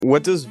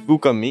what does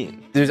Vookum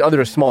mean? There's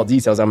other small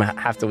details I'm going to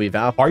have to leave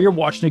out. Are your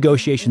watch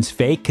negotiations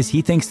fake? Because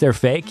he thinks they're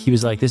fake. He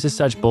was like, this is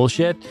such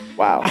bullshit.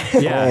 Wow.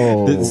 Yeah.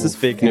 Oh, this is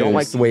fake news. You don't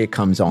like the way it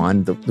comes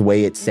on, the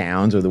way it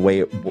sounds, or the way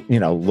it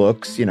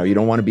looks. You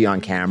don't want to be on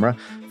camera.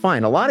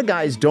 Fine. A lot of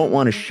guys don't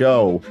want to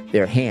show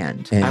their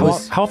hand. And How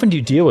often do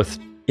you deal with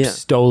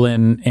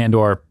stolen and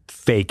or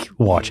fake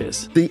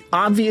watches? the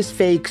obvious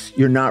fakes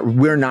we're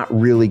not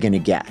really going to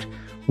get.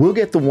 We'll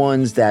get the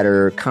ones that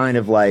are kind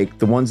of like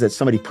the ones that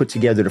somebody put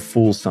together to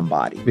fool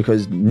somebody,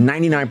 because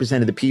 99%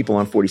 of the people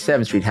on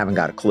 47th Street haven't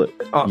got a clue.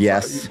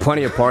 Yes.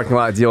 Plenty of parking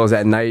lot deals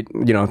at night,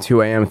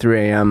 2 a.m., 3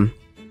 a.m.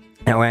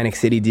 Atlantic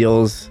City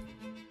deals.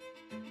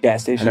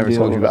 Gas station I never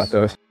told you about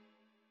those.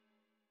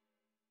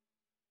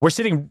 We're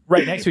sitting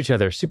right next to each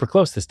other, super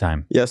close this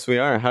time. Yes, we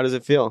are. How does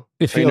it feel?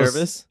 It Are feels you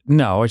nervous?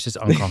 No, it's just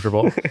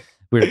uncomfortable.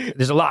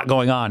 There's a lot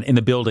going on in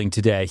the building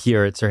today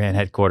here at Sirhan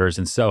headquarters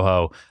in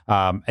Soho.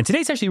 And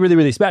today's actually really,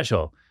 really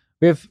special.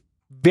 We have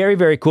very,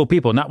 very cool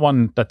people. Not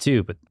one, not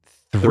two, but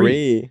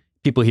three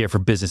people here for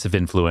Business of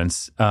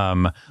Influence.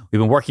 We've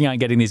been working on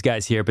getting these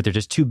guys here, but they're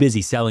just too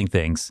busy selling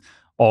things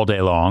all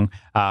day long.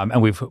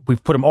 And we've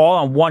put them all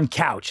on one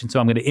couch. And so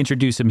I'm going to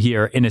introduce them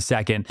here in a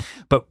second.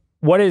 But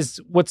what's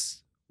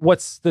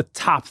the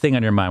top thing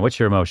on your mind? What's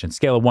your emotion?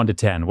 Scale of 1 to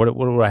 10. What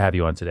do I have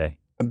you on today?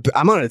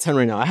 I'm on a 10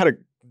 right now. I had a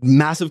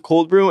massive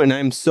cold brew, and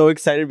I'm so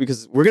excited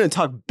because we're going to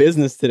talk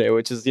business today,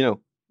 which is,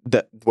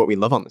 what we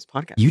love on this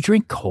podcast. You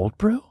drink cold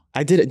brew?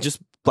 I did it, just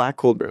black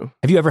cold brew.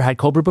 Have you ever had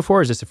cold brew before,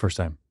 or is this the first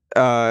time?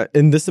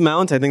 In this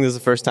amount, I think this is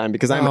the first time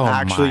because I'm Oh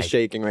actually my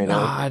shaking right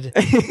God.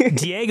 now.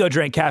 Diego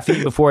drank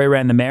caffeine before he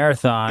ran the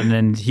marathon,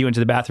 and he went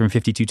to the bathroom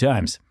 52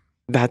 times.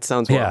 That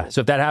sounds horrible. Yeah,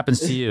 so if that happens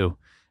to you,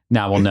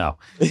 now we'll know.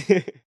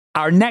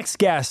 Our next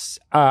guest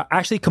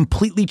actually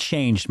completely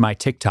changed my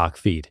TikTok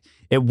feed.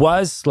 It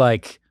was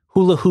like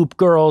hula hoop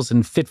girls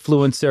and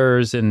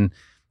fitfluencers and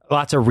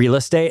lots of real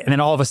estate. And then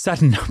all of a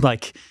sudden, I'm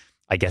like,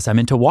 I guess I'm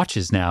into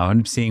watches now.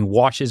 I'm seeing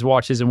watches.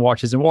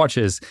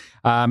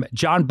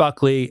 John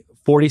Buckley,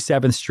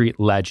 47th Street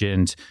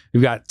legend.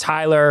 We've got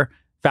Tyler,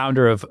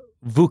 founder of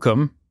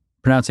Vookum.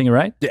 Pronouncing it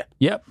right?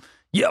 Yeah.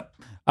 Yep.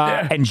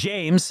 And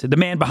James, the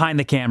man behind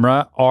the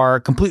camera,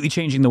 are completely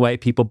changing the way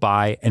people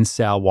buy and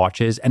sell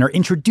watches and are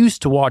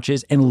introduced to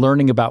watches and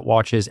learning about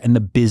watches and the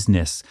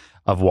business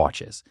of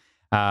watches.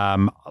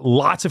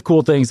 Lots of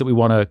cool things that we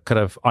want to kind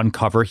of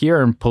uncover here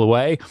and pull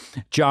away.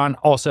 John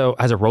also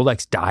has a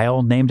Rolex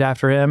dial named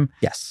after him.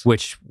 Yes.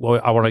 Which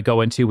I want to go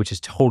into, which is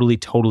totally,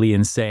 totally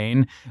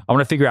insane. I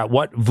want to figure out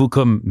what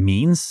Vookum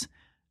means.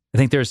 I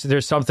think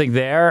there's something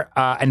there,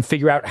 and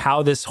figure out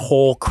how this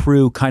whole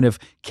crew kind of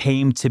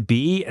came to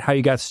be, how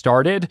you got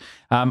started.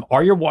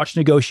 Are your watch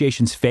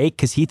negotiations fake?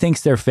 Because he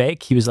thinks they're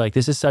fake. He was like,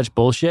 this is such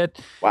bullshit.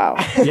 Wow.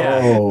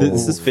 Yeah.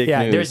 This is fake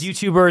news. There's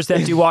YouTubers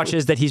that do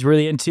watches that he's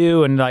really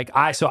into, and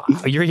so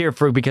you're here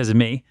because of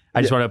me. I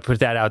just want to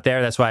put that out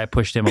there. That's why I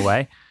pushed him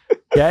away.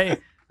 Okay.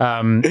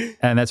 And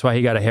that's why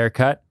he got a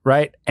haircut,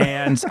 right?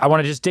 And I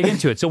want to just dig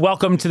into it. So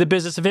welcome to the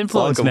Business of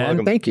Influence, man.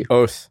 Welcome. Thank you.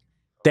 Oath.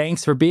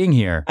 Thanks for being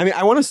here. I mean,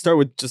 I want to start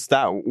with just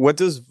that. What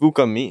does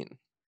Vookum mean?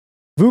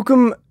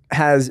 Vookum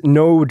has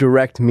no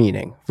direct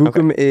meaning.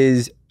 Vookum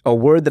is a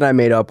word that I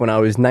made up when I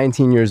was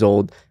 19 years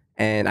old,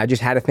 and I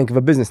just had to think of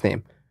a business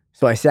name.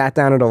 So I sat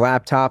down at a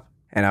laptop,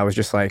 and I was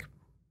just like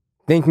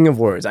thinking of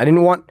words. I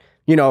didn't want,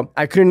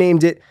 I could have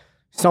named it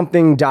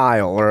something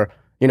dial or,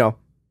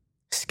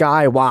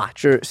 sky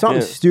watch or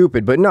something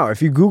stupid. But no,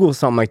 if you Google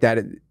something like that,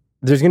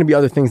 there's going to be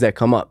other things that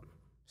come up.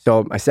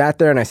 So I sat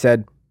there and I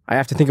said, I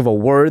have to think of a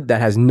word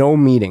that has no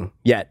meaning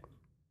yet.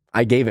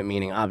 I gave it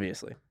meaning,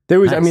 obviously.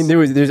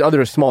 There's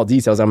other small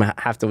details I'm going to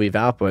have to leave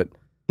out, but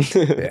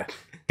yeah.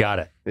 Got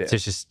it. Yeah. So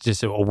it's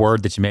just a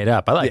word that you made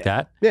up. I like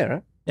that. Yeah,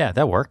 right. Yeah,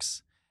 that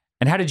works.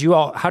 And how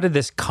did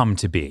this come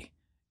to be?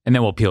 And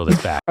then we'll peel this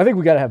back. I think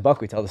we got to have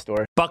Buckley tell the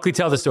story. Buckley,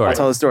 tell the story. I'll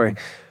tell the story.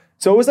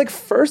 So it was like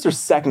first or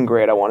second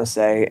grade, I want to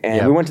say,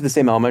 and we went to the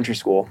same elementary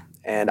school.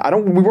 And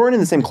we weren't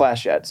in the same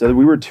class yet, so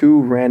we were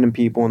two random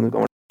people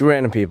going.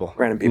 Random people.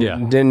 Yeah.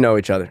 Didn't know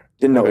each other.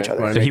 Didn't know each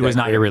other. So he was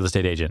not your real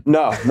estate agent?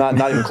 No, not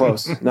even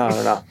close.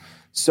 No.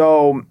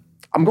 So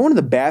I'm going to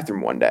the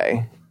bathroom one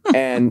day,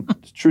 and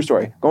true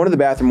story. Going to the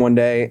bathroom one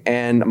day,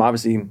 and I'm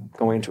obviously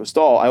going into a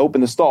stall. I open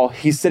the stall.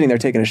 He's sitting there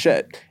taking a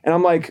shit, and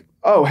I'm like,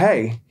 "Oh,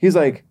 hey." He's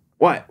like,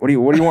 "What? What do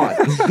you want?"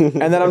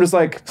 And then I'm just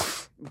like,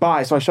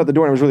 "Bye." So I shut the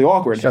door, and it was really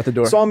awkward. Shut the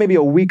door. Saw him maybe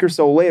a week or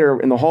so later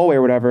in the hallway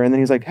or whatever, and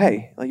then he's like,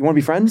 "Hey, you want to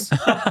be friends?"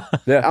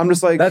 Yeah. I'm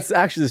just like, that's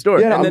actually the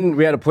story. Yeah, and then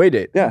we had a play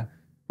date. Yeah.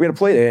 We had a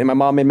play date, and my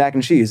mom made mac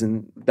and cheese,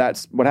 and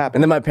that's what happened.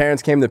 And then my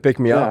parents came to pick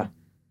me up,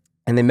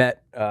 and they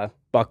met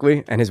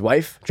Buckley and his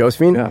wife,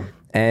 Josephine,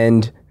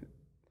 and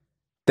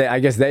I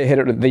guess they hit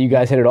it. You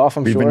guys hit it off.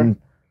 We've sure. been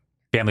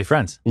family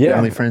friends. Yeah,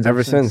 family friends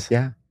ever since.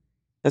 Yeah,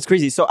 That's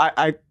crazy. So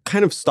I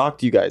kind of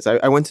stalked you guys.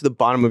 I went to the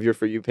bottom of your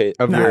For You page,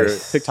 your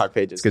TikTok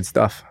pages. It's good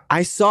stuff.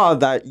 I saw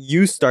that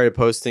you started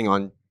posting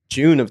on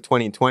June of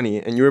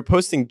 2020, and you were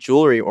posting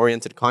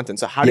jewelry-oriented content.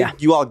 So how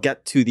did you all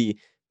get to the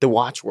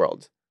watch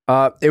world?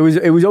 It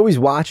was always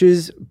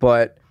watches,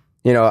 but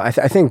you know, I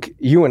think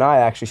you and I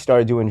actually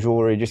started doing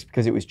jewelry just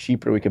because it was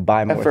cheaper. We could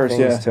buy more first,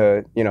 things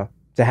to, you know,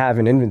 to have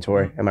in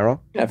inventory. Am I wrong?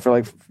 Yeah, for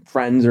like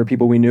friends or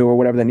people we knew or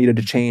whatever that needed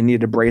a chain,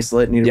 needed a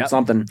bracelet, needed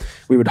something,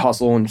 we would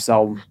hustle and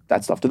sell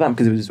that stuff to them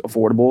because it was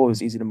affordable. It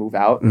was easy to move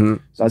out. So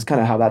that's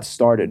kind of how that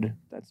started.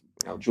 That's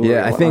jewelry.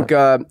 Yeah, I think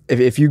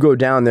if you go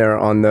down there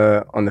on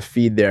the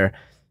feed there,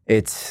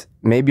 it's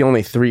maybe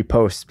only 3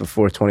 posts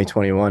before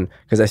 2021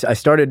 because I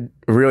started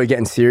really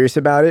getting serious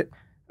about it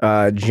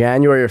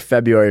January or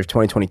February of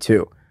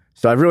 2022.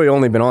 So I've really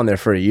only been on there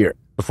for a year.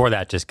 Before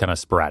that, just kind of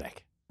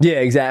sporadic. Yeah,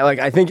 exactly. Like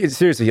I think it's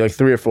seriously like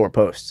 3 or 4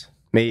 posts,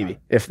 maybe,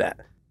 if that.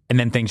 And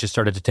then things just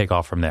started to take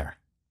off from there.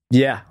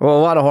 Yeah, well,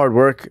 a lot of hard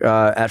work.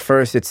 At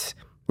first, it's,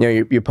 you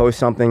know, you post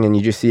something and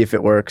you just see if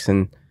it works,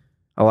 and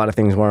a lot of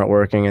things weren't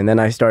working. And then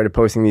I started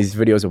posting these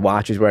videos of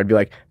watches where I'd be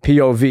like,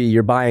 POV,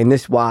 you're buying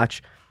this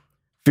watch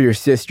for your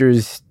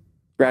sister's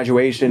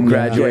graduation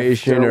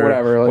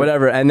or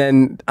whatever. And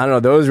then, I don't know,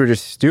 those were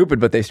just stupid,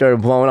 but they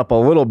started blowing up a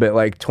little bit,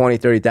 like 20,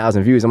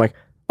 30,000 views. I'm like,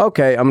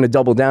 okay, I'm going to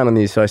double down on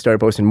these. So I started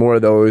posting more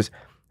of those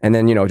and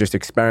then, you know, just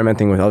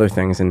experimenting with other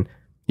things. And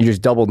you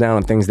just double down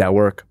on things that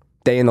work.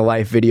 Day in the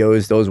life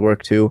videos, those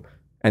work too.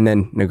 And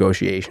then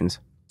negotiations.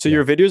 So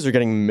your videos are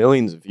getting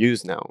millions of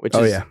views now, which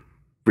is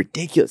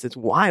ridiculous. It's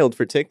wild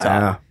for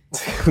TikTok.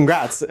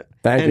 Congrats.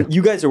 Thank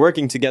you guys are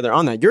working together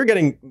on that. You're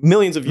getting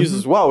millions of views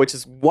as well, which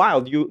is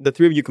wild. The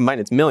 3 of you combined,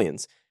 it's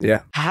millions.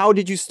 Yeah. How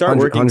did you start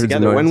working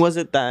together? When was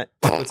it that,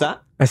 what's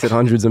that? I said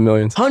hundreds of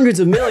millions. Hundreds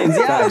of millions.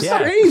 Yeah, it's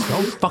crazy.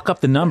 Don't fuck up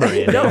the number.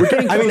 No, we're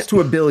getting close to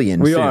 1 billion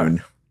We soon.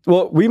 are.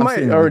 Well, we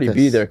might already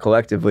be there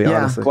collectively,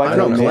 honestly. I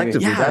don't know,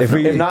 collectively. Yeah. If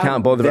we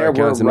count both of our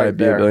accounts, it might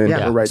be 1 billion.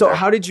 Yeah. We're right So there.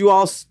 how did you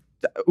all,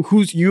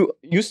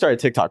 you started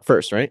TikTok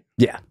first, right?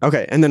 Yeah.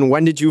 Okay. And then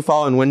when did you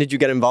follow and when did you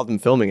get involved in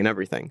filming and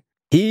everything?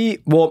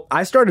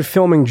 I started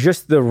filming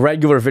just the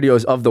regular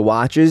videos of the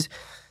watches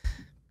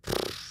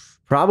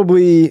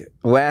probably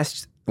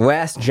last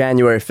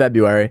January,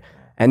 February.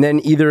 And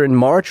then either in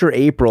March or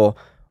April,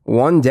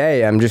 one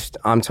day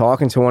I'm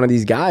talking to one of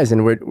these guys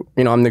and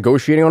I'm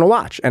negotiating on a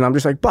watch. And I'm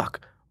just like, Buck,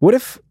 what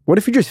if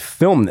you just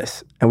film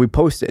this and we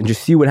post it and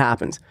just see what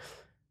happens?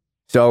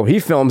 So he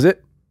films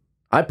it.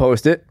 I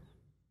post it.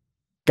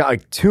 Got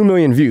like 2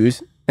 million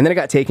views. And then it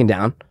got taken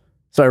down.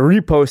 So I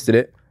reposted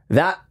it.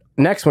 That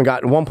next one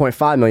got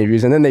 1.5 million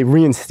views, and then they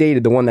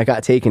reinstated the one that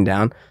got taken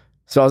down.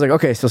 So I was like,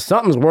 okay, so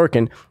something's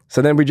working.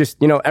 So then we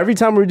just, every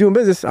time we were doing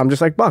business, I'm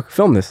just like, Buck,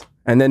 film this.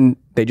 And then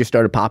they just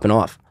started popping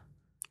off.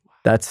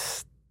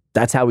 That's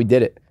how we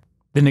did it.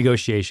 The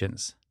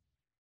negotiations.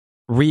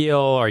 Real?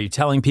 Are you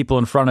telling people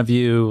in front of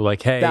you,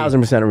 like, hey...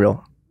 1,000%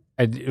 real.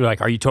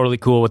 Like, are you totally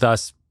cool with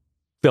us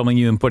filming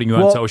you and putting you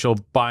on social,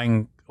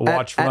 buying a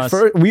watch from us? At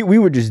first, we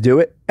would just do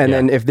it. And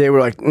then if they were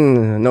like,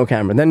 no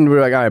camera, then we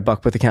were like, all right,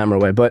 Buck, put the camera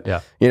away. But,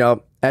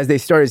 as they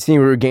started seeing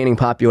we were gaining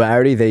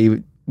popularity,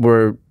 they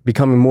were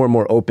becoming more and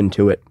more open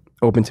to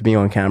being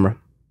on camera.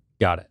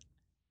 Got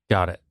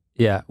it.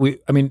 Yeah.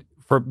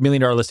 For $1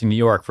 Million Listing New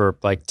York, for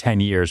like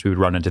 10 years, we would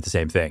run into the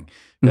same thing.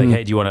 Like,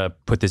 hey, do you want to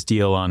put this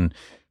deal on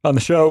the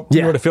show? Yeah.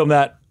 You want to film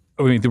that?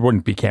 I mean, there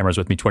wouldn't be cameras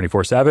with me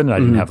 24/7. And I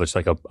didn't have just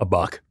like a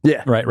buck.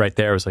 Yeah. Right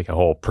there. It was like a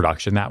whole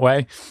production that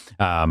way.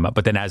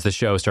 But then as the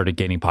show started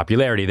gaining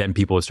popularity, then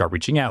people would start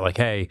reaching out like,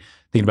 hey,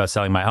 thinking about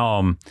selling my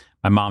home.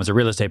 My mom's a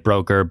real estate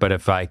broker, but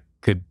if I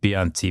could be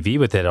on TV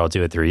with it, I'll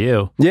do it through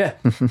you. Yeah.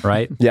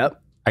 Right?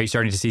 Yep. Are you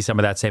starting to see some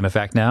of that same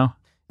effect now?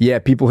 Yeah.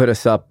 People hit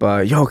us up.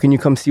 Yo, can you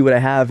come see what I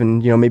have?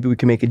 And, maybe we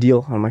can make a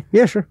deal. I'm like,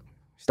 yeah, sure.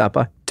 Stop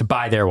by. To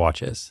buy their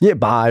watches. Yeah.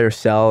 Buy or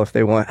sell if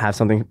they have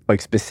something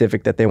like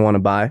specific that they want to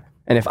buy.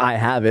 And if I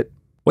have it.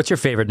 What's your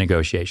favorite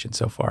negotiation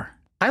so far?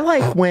 I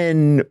like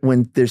when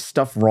there's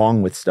stuff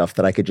wrong with stuff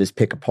that I could just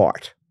pick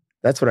apart.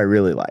 That's what I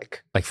really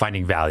like. Like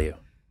finding value.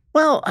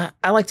 Well,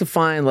 I like to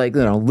find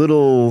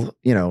little,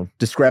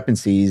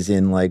 discrepancies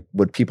in like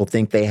what people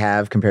think they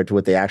have compared to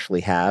what they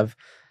actually have.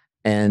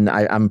 And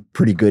I'm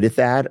pretty good at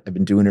that. I've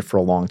been doing it for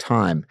a long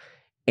time.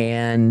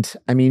 And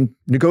I mean,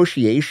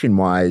 negotiation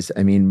wise,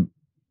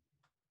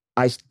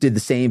 I did the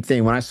same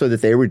thing when I saw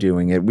that they were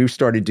doing it. We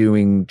started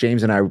doing,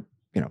 James and I,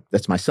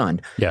 that's my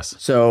son. Yes.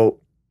 So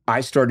I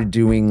started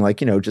doing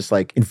just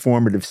like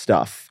informative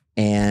stuff.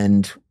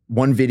 And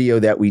one video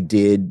that we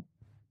did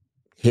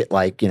hit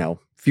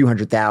few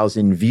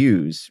 100,000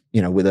 views,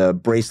 with a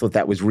bracelet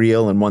that was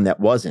real and one that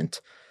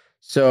wasn't.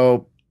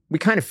 So we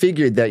kind of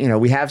figured that,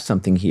 we have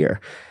something here.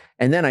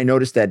 And then I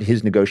noticed that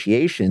his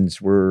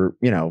negotiations were,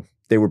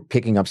 they were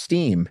picking up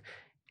steam.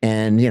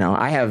 And,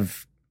 I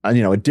have,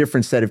 a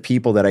different set of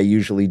people that I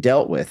usually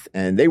dealt with.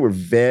 And they were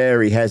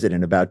very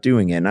hesitant about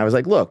doing it. And I was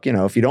like, look,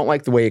 if you don't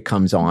like the way it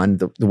comes on,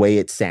 the way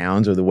it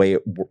sounds or the way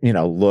it,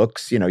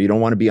 looks, you don't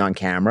want to be on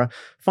camera,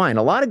 fine.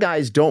 A lot of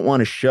guys don't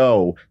want to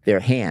show their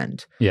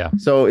hand. Yeah.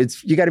 So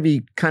you got to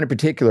be kind of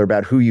particular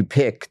about who you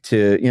pick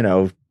to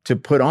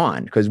put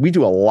on, because we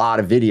do a lot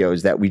of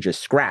videos that we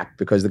just scrap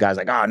because the guy's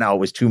like, oh no, it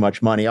was too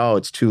much money. Oh,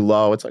 it's too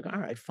low. It's like, all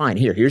right, fine.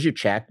 Here's your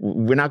check.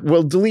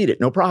 We'll delete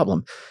it. No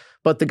problem.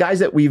 But the guys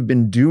that we've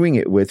been doing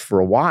it with for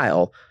a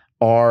while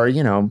are,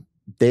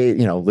 they,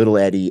 Little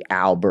Eddie,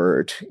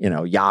 Albert,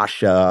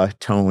 Yasha,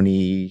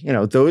 Tony,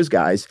 those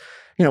guys,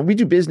 we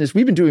do business.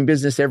 We've been doing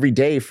business every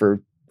day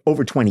for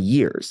over 20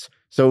 years.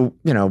 So,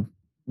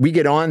 we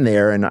get on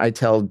there and I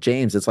tell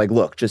James, it's like,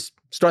 look, just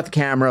start the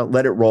camera,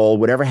 let it roll.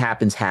 Whatever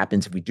happens,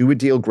 happens. If we do a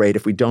deal, great.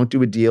 If we don't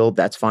do a deal,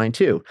 that's fine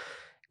too.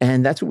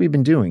 And that's what we've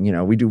been doing.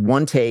 We do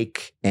one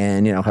take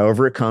and,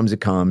 however it comes,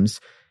 it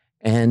comes.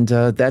 And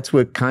that's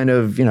what kind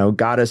of,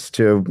 got us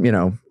to,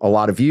 a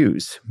lot of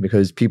views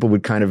because people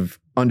would kind of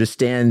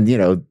understand,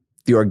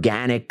 the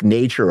organic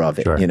nature of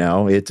it.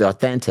 Sure. It's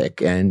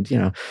authentic. And,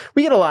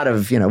 we get a lot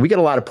of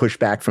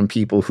pushback from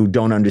people who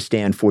don't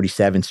understand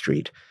 47th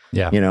Street.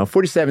 Yeah.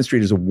 47th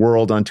Street is a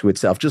world unto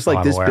itself. Just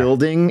like this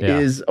building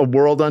is a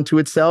world unto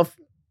itself.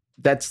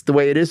 That's the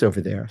way it is over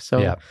there. So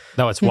yeah.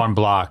 No, it's one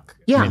block.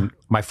 Yeah. I mean,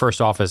 my first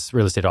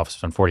real estate office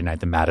was on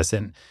 49th and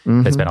Madison.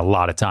 Mm-hmm. I spent a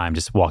lot of time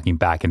just walking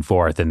back and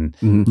forth and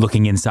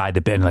looking inside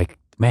the building like,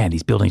 man,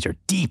 these buildings are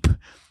deep.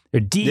 They're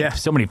deep. Yeah.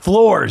 So many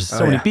floors,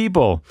 so many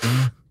people.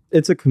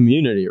 It's a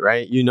community,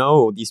 right?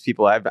 These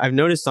people. I've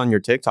noticed on your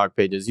TikTok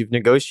pages, you've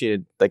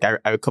negotiated, like I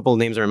a couple of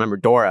names I remember.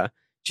 Dora,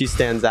 she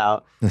stands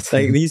out.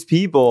 Like these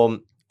people,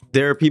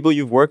 they're people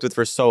you've worked with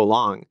for so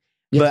long.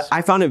 Yes. But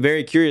I found it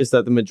very curious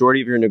that the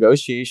majority of your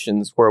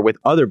negotiations were with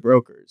other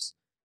brokers.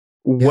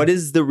 Yeah. What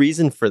is the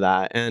reason for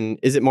that? And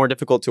is it more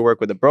difficult to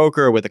work with a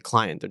broker or with a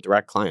client, a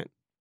direct client?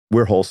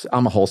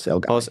 I'm a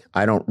wholesale guy.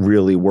 I don't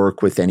really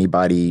work with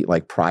anybody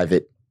like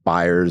private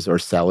buyers or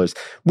sellers.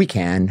 We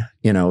can,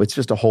 it's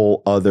just a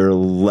whole other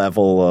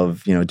level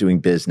of, doing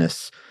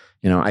business.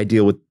 I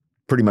deal with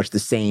pretty much the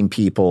same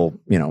people,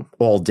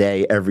 all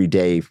day, every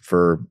day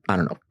for, I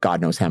don't know,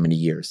 God knows how many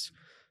years.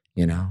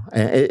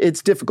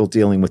 It's difficult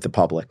dealing with the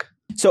public.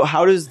 So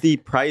how does the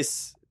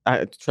price,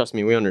 trust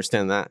me, we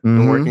understand that.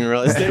 I'm working in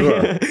real estate.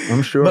 Sure.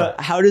 I'm sure.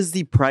 But how does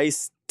the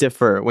price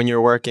differ when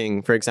you're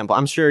working, for example,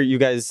 I'm sure you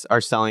guys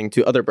are selling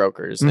to other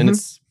brokers and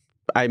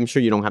I'm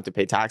sure you don't have to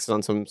pay taxes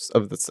on some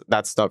of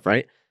that stuff,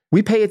 right?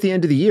 We pay at the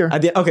end of the year.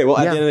 At the end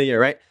of the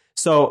year, right?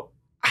 So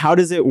how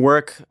does it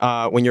work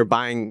when you're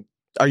buying?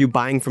 Are you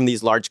buying from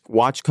these large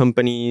watch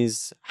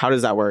companies? How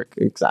does that work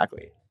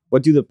exactly?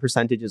 What do the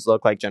percentages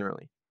look like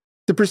generally?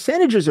 The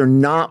percentages are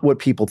not what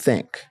people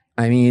think.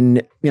 I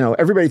mean,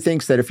 everybody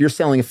thinks that if you're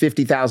selling a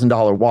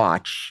 $50,000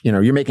 watch,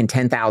 you're making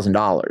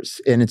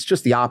 $10,000, and it's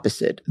just the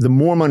opposite. The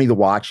more money the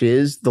watch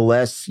is, the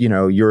less,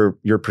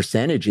 your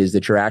percentage is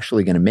that you're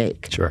actually going to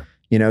make. Sure.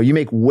 You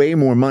make way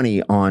more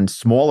money on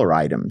smaller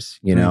items.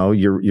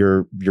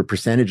 Your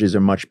percentages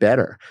are much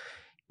better.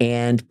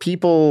 And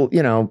people,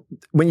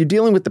 when you're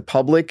dealing with the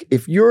public,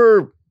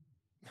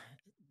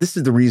 this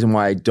is the reason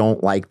why I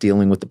don't like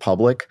dealing with the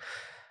public.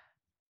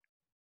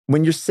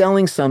 When you're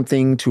selling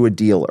something to a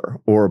dealer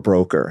or a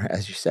broker,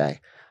 as you say,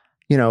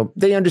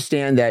 they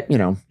understand that,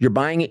 you're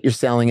buying it, you're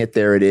selling it,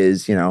 there it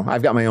is.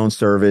 I've got my own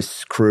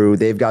service crew.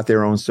 They've got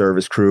their own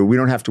service crew. We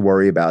don't have to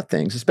worry about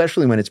things,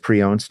 especially when it's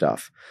pre-owned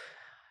stuff.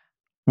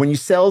 When you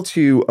sell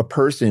to a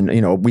person,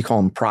 we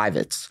call them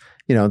privates.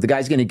 The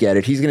guy's going to get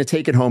it. He's going to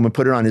take it home and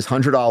put it on his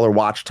 $100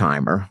 watch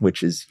timer,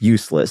 which is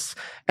useless.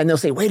 And they'll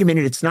say, wait a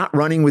minute, it's not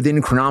running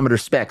within chronometer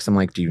specs. I'm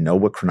like, do you know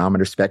what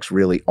chronometer specs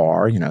really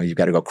are? You've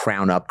got to go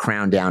crown up,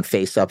 crown down,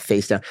 face up,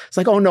 face down. It's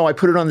like, oh no, I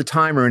put it on the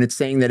timer and it's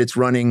saying that it's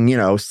running,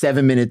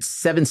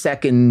 7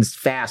 seconds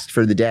fast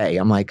for the day.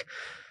 I'm like,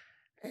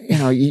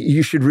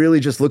 you should really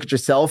just look at your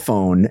cell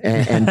phone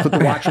and put the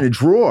watch in a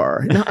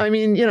drawer. I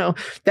mean,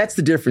 that's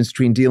the difference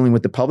between dealing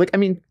with the public. I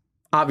mean,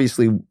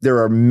 obviously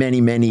there are many,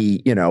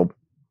 many,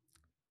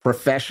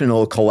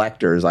 professional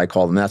collectors, I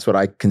call them. That's what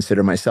I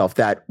consider myself,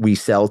 that we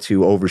sell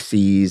to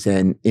overseas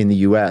and in the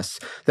US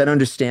that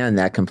understand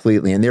that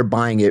completely. And they're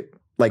buying it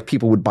like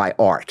people would buy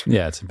art.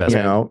 Yeah, it's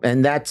investment.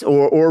 And that's,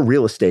 or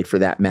real estate for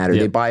that matter.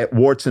 Yep. They buy it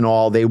warts and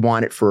all. They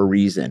want it for a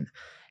reason.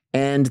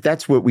 And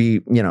that's what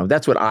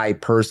that's what I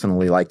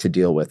personally like to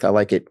deal with. I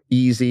like it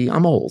easy.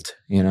 I'm old,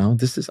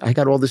 I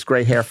got all this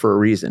gray hair for a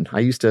reason. I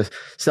used to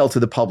sell to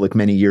the public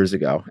many years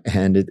ago,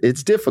 and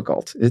it's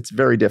difficult. It's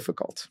very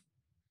difficult.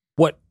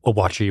 What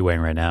watch are you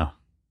wearing right now?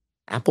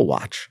 Apple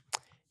Watch.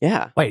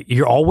 Yeah. Wait,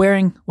 you're all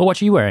wearing? What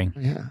watch are you wearing?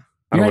 Yeah.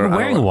 You're not even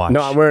wearing a watch.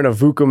 No, I'm wearing a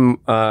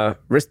Vookum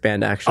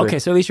wristband, actually. Okay,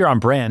 so at least you're on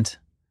brand.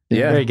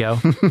 Yeah. There you go.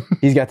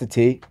 He's got the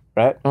T,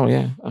 right? Oh,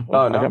 yeah.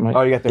 Oh,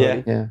 no. You got the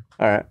hoodie? Yeah.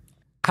 All right.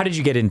 How did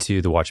you get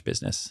into the watch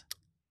business?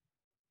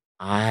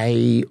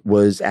 I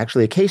was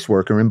actually a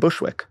caseworker in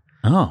Bushwick.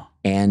 Oh.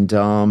 And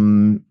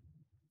the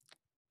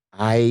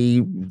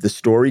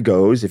story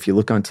goes, if you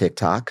look on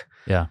TikTok,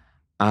 yeah,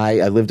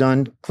 I lived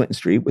on Clinton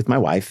Street with my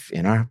wife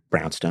in our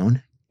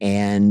brownstone,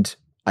 and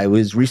I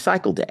was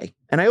recycle day.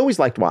 And I always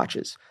liked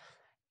watches.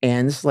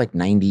 And this is like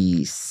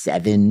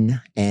 97.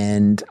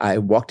 And I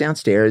walked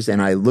downstairs and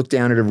I looked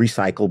down at a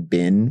recycle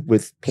bin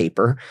with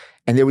paper,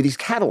 and there were these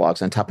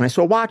catalogs on top, and I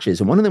saw watches,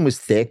 and one of them was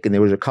thick, and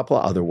there was a couple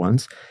of other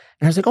ones.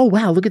 And I was like, oh,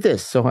 wow, look at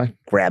this. So I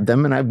grabbed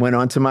them and I went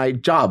on to my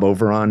job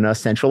over on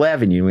Central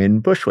Avenue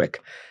in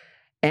Bushwick.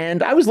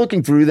 And I was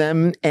looking through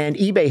them, and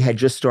eBay had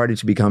just started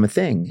to become a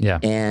thing. Yeah.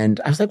 And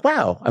I was like,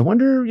 wow, I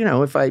wonder,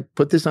 if I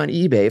put this on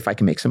eBay, if I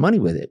can make some money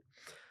with it.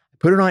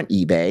 put it on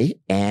eBay,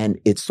 and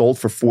it sold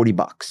for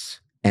 $40.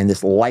 And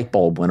this light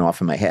bulb went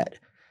off in my head.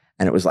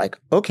 And it was like,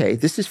 okay,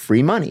 this is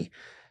free money.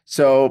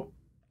 So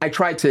I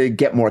tried to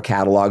get more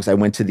catalogs. I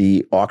went to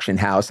the auction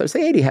house. I was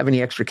like, hey, do you have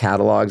any extra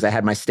catalogs? I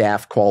had my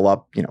staff call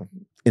up,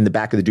 in the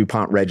back of the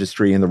DuPont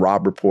registry and the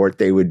Rob Report,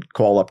 they would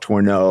call up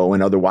Tourneau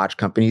and other watch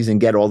companies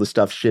and get all the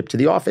stuff shipped to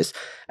the office.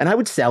 And I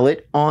would sell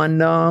it on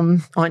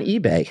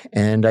eBay.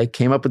 And I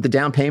came up with the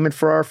down payment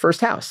for our first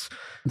house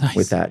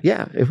with that.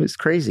 Yeah, it was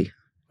crazy.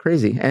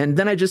 And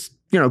then I just,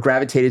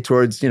 gravitated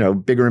towards,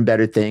 bigger and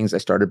better things. I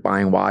started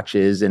buying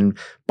watches and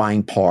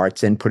buying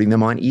parts and putting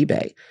them on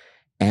eBay.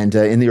 And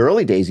in the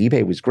early days,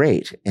 eBay was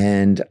great.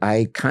 And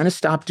I kind of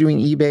stopped doing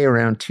eBay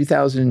around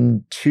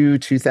 2002,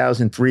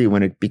 2003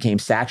 when it became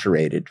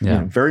saturated,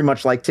 very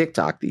much like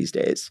TikTok these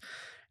days.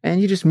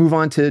 And you just move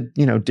on to,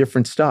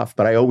 different stuff.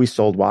 But I always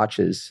sold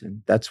watches,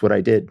 and that's what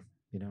I did,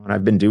 and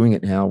I've been doing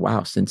it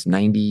now, since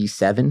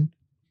 97.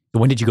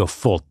 When did you go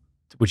full?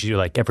 Would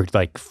you ever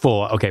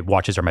full, okay,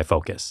 watches are my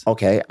focus?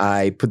 Okay,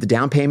 I put the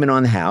down payment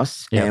on the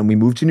house and we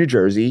moved to New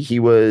Jersey. He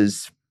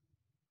was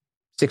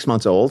 6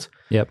 months old.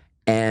 Yep.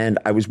 And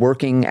I was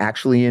working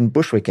actually in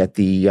Bushwick at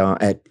the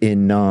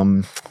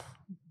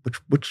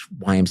which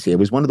YMCA? It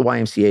was one of the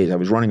YMCAs. I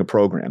was running a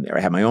program there.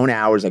 I had my own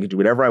hours. I could do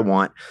whatever I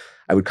want.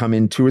 I would come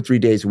in 2 or 3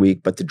 days a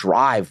week, but the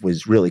drive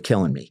was really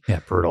killing me.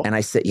 Yeah, brutal. And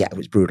I said, it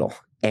was brutal.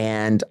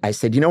 And I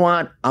said, you know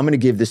what? I'm going to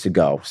give this a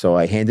go. So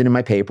I handed in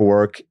my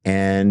paperwork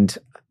and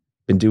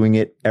been doing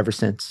it ever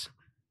since.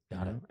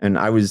 Got it. And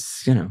I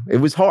was,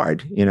 it was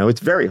hard. It's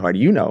very hard.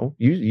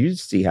 You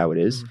see how it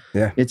is.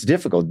 Yeah. It's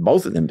difficult.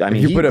 Both of them. I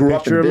mean, you he put a grew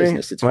up in picture the of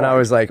business. me It's when hard. I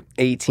was like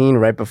 18,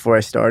 right before I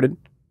started,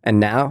 and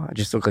now I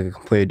just look like a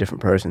completely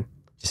different person.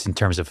 Just in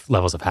terms of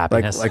levels of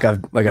happiness. Like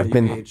I've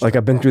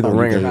been through the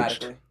ringer.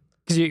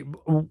 Because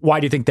why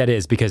do you think that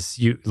is? Because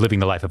you living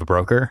the life of a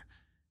broker?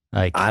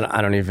 I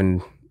don't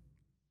even.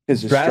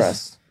 It's just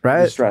stress. Right?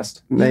 You're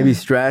stressed. Maybe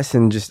stress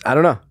and just I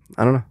don't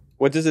know.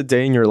 What does a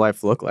day in your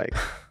life look like?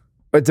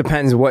 It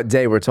depends what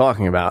day we're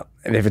talking about.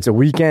 And if it's a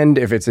weekend,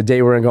 if it's a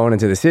day we're going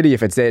into the city,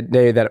 if it's a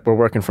day that we're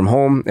working from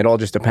home, it all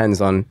just depends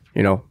on,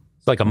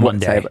 It's like a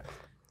Monday.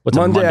 What's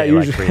Monday, a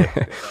Monday like for you?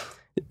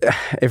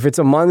 If it's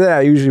a Monday,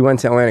 I usually went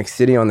to Atlantic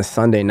City on the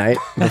Sunday night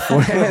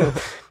beforehand.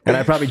 And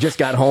I probably just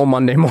got home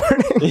Monday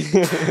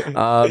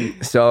morning.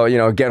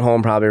 So, get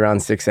home probably around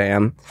 6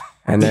 a.m.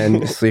 and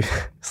then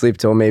sleep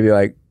till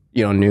maybe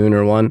noon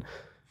or 1,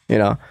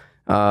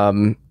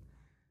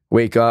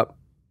 wake up,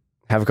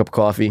 have a cup of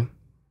coffee,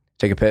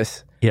 take a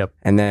piss. Yep.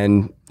 And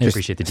then I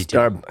appreciate the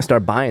detail.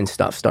 Start buying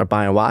stuff, start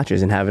buying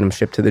watches and having them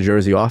shipped to the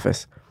Jersey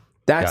office.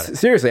 That's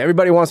seriously,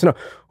 everybody wants to know,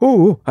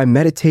 oh, I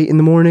meditate in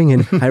the morning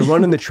and I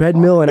run on the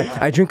treadmill and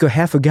I drink a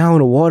half a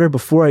gallon of water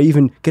before I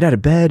even get out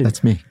of bed.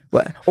 That's me.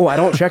 What? Oh, I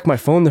don't check my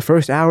phone the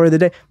first hour of the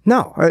day.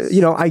 No,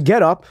 I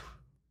get up,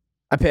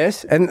 I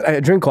piss, and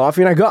I drink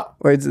coffee and I go.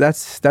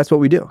 That's what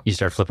we do. You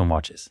start flipping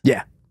watches.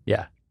 Yeah.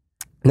 Yeah.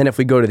 And then if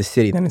we go to the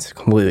city, then it's a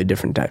completely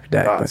different type of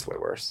day. Oh, that's way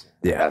worse.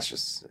 Yeah. That's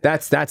just...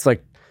 That's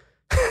like,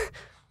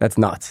 that's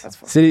nuts.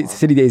 That's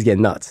City days get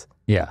nuts.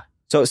 Yeah.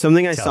 So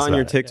something I Tell saw us on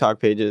your about it, TikTok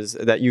pages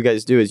that you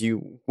guys do is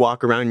you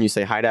walk around and you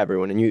say hi to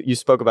everyone. And you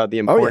spoke about the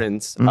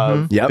importance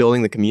of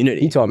building the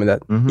community. He told me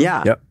that. Mm-hmm.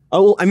 Yeah. Yep.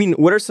 Oh, well, I mean,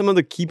 what are some of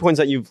the key points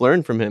that you've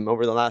learned from him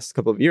over the last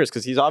couple of years?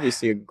 Because he's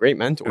obviously a great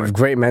mentor.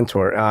 Great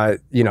mentor.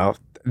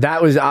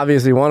 That was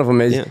obviously one of them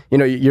is,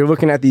 you're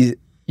looking at these,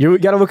 you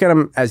got to look at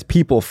them as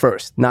people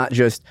first, not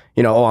just,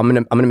 I'm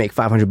going to make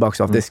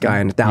 $500 off this guy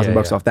and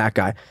 $1,000 off that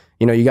guy.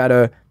 You got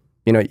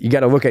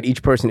to look at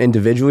each person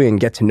individually and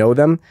get to know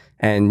them.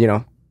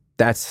 And,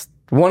 that's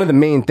one of the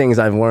main things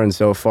I've learned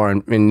so far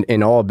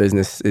in all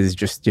business is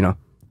just,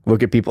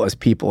 look at people as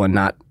people and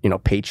not,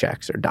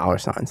 paychecks or dollar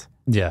signs.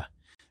 Yeah.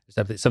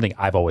 Something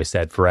I've always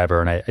said forever.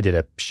 And I did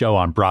a show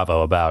on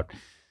Bravo about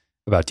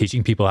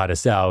teaching people how to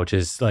sell, which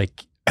is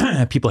like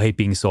people hate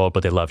being sold,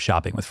 but they love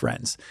shopping with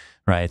friends.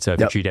 Right. So if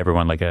you treat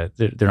everyone like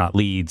they're not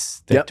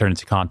leads, they turn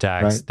into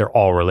contacts, they're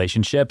all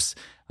relationships.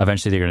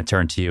 Eventually they're going to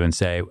turn to you and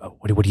say,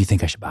 what do you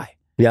think I should buy?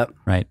 Yep.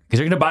 Right. Because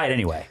you're going to buy it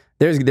anyway.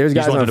 There's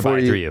guys on to buy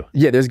it through you.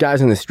 Yeah, there's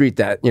guys on the street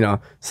that,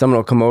 someone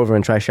will come over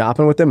and try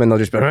shopping with them and they'll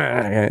just be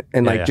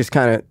just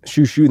kind of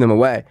shoo them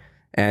away.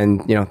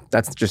 And,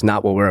 that's just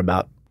not what we're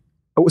about.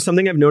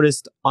 Something I've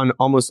noticed on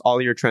almost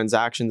all your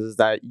transactions is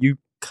that you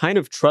kind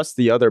of trust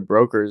the other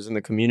brokers in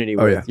the community.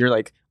 You're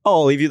like,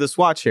 I'll leave you the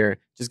swatch here.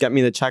 Just get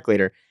me the check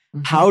later.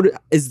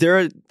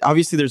 Mm-hmm.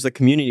 Obviously there's a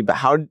community, but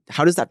how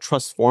does that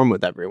trust form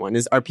with everyone?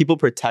 Are people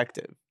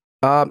protective?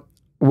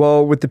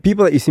 Well, with the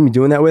people that you see me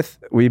doing that with,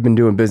 we've been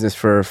doing business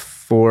for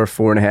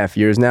 4.5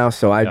 years now.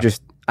 So I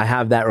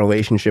have that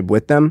relationship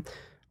with them.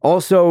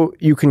 Also,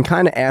 you can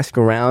kind of ask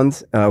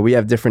around. We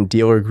have different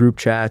dealer group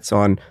chats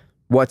on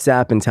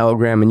WhatsApp and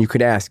Telegram, and you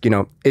could ask,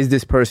 is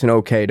this person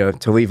okay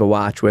to leave a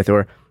watch with,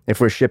 or if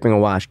we're shipping a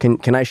watch,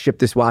 can I ship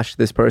this watch to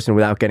this person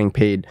without getting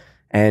paid?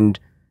 And,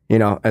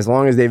 as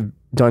long as they've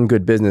done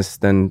good business,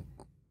 then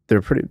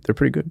they're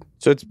pretty good.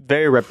 So it's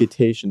very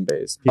reputation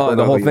based.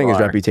 The whole thing is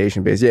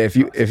reputation based. Yeah,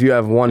 if you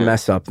have one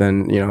mess up,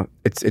 then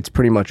it's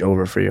pretty much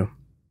over for you.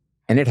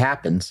 And it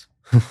happens.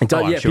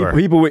 Until, I'm sure.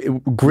 people with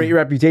great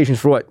reputations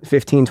for what,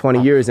 15,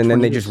 20 years, and then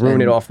they just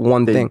ruin it off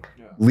one They thing.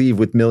 leave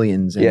with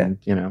millions. And,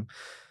 you know,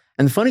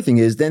 and the funny thing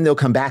is, then they'll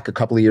come back a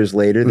couple of years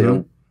later.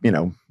 They'll, you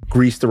know,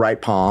 grease the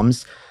right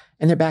palms,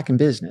 and they're back in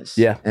business.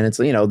 Yeah. And it's,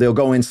 you know, they'll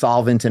go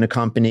insolvent in a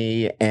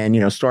company and,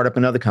 you know, start up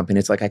another company.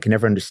 It's like, I can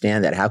never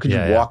understand that. How could you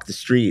walk the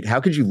street? How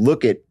could you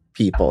look at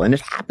people? And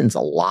it happens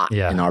a lot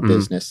in our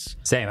business.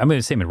 Same. I mean,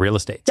 the same in real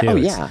estate too. Oh,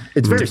 yeah.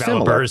 It's very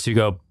developers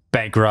similar. who go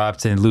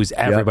bankrupt and lose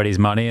everybody's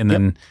money, and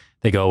then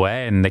they go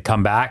away and they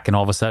come back, and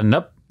all of a sudden,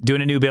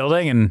 doing a new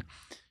building, and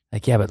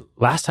like, yeah, but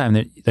last time,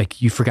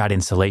 like, you forgot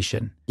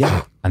insulation.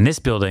 Yeah. On this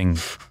building,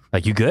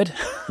 like, you good?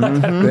 I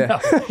don't know.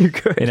 You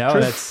could. You know,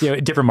 that's, you know,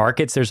 different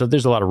markets. There's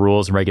a lot of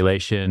rules and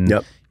regulation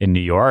in New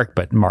York,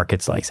 but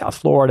markets like South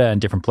Florida and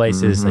different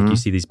places, like, you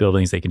see these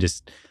buildings, they can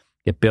just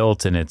get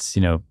built, and it's,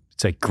 you know,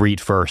 it's like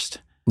greed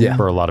first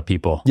for a lot of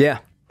people. Yeah.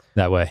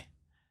 That way.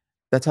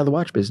 That's how the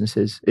watch business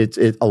is. It's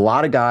a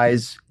lot of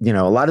guys, you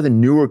know, a lot of the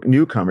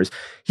newcomers.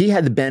 He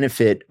had the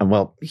benefit,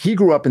 well, he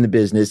grew up in the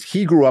business.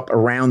 He grew up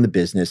around the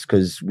business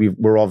because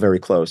we're all very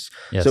close.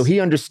 Yes. So he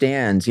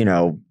understands, you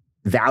know,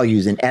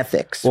 values and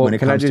ethics when it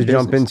can I comes to just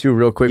business. jump into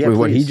real quick with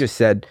what he please. just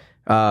said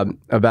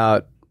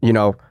about, you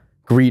know,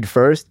 greed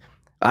first?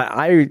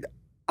 I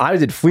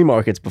did flea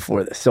markets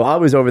before this, so I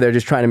was over there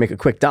just trying to make a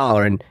quick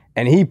dollar,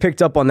 and he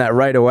picked up on that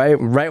right away,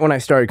 right when I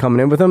started coming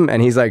in with him,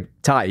 and he's like,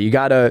 Ty, you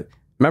gotta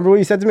remember what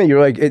you said to me. You're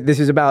like, this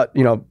is about,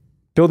 you know,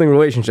 building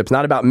relationships,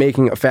 not about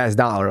making a fast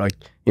dollar. Like,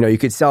 you know, you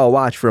could sell a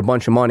watch for a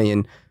bunch of money,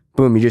 and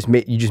boom, you just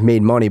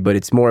made money, but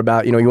it's more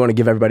about, you know, you want to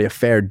give everybody a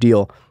fair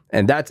deal.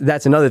 And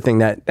that's another thing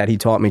that he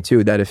taught me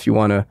too, that if you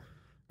want to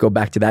go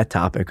back to that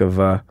topic of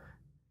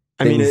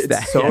I mean,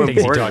 it's so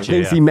important.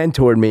 Things he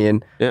mentored me,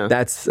 and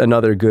that's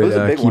another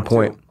good key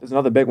point. There's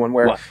another big one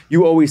where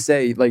you always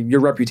say, like,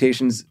 your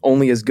reputation's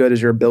only as good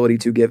as your ability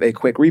to give a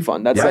quick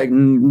refund. That's like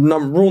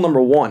rule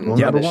number one.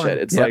 Shit.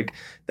 It's like,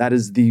 that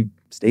is the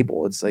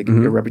staple. It's like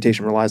your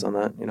reputation relies on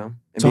that, you know?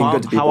 And So being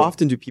good to people. how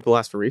often do people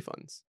ask for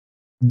refunds?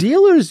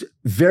 Dealers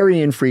very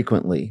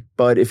infrequently,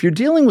 but if you're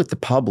dealing with the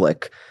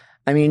public,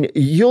 I mean,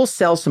 you'll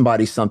sell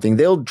somebody something,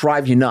 they'll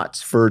drive you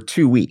nuts for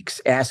 2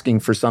 weeks asking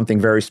for something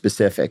very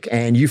specific,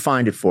 and you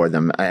find it for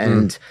them,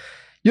 and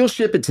you'll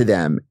ship it to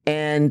them,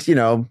 and, you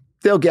know,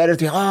 they'll get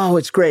it, oh,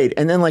 it's great.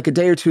 And then like a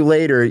day or two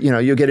later, you know,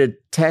 you'll get a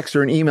text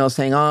or an email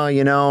saying, oh,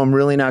 you know, I'm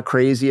really not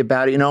crazy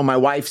about it. You know, my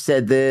wife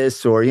said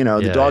this, or, you know,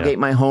 the dog ate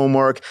my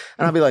homework.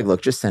 And I'll be like,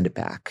 look, just send it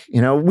back.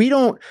 You know,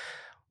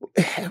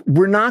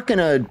 we're not going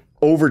to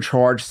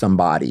overcharge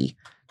somebody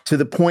to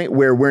the point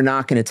where we're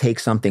not going to take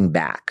something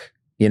back.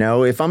 You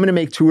know, if I'm going to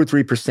make 2 or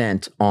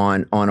 3%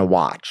 on a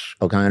watch,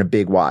 okay, on a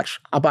big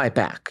watch, I'll buy it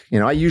back. You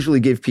know, I usually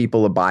give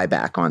people a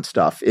buyback on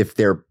stuff if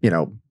they're, you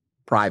know,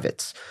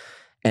 privates.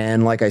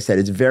 And like I said,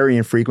 it's very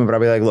infrequent, but I'll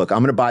be like, look, I'm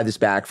going to buy this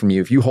back from you.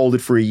 If you hold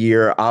it for a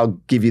year, I'll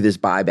give you this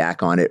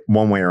buyback on it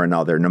one way or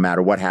another, no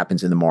matter what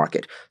happens in the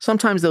market.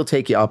 Sometimes they'll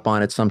take you up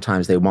on it.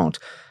 Sometimes they won't.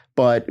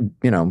 But,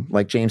 you know,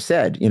 like James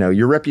said, you know,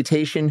 your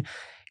reputation,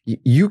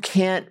 you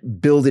can't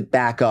build it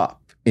back up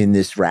in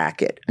this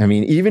racket. I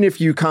mean, even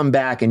if you come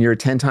back and you're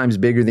 10 times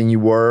bigger than you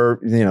were,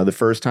 you know, the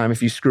first time,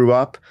 if you screw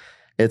up,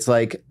 it's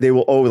like they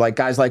will, like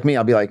guys like me,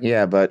 I'll be like,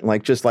 yeah, but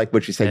like, just like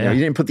what you said, you know,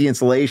 you didn't put the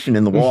insulation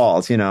in the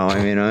walls, you know,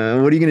 I mean,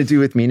 what are you going to do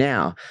with me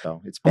now?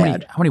 So it's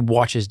bad. How many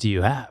watches do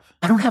you have?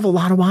 I don't have a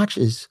lot of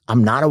watches.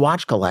 I'm not a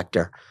watch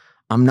collector.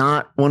 I'm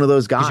not one of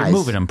those guys. You're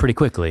moving them pretty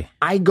quickly.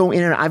 I go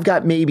in and I've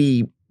got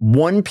maybe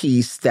one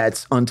piece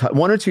that's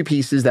one or two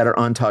pieces that are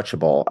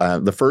untouchable.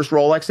 The first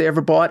Rolex I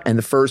ever bought and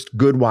the first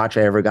good watch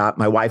I ever got,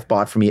 my wife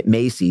bought for me at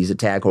Macy's at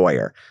Tag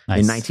Heuer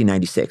in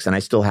 1996, and I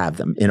still have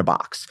them in a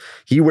box.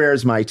 He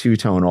wears my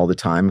two-tone all the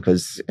time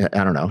because,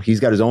 I don't know,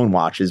 he's got his own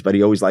watches, but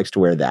he always likes to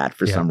wear that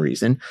for some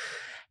reason.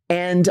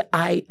 And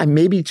I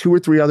maybe 2 or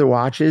 3 other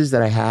watches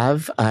that I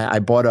have. I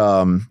bought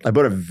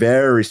a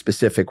very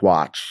specific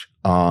watch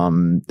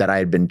that I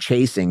had been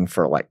chasing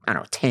for like, I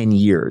don't know, 10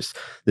 years.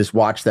 This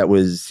watch that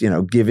was, you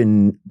know,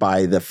 given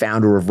by the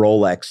founder of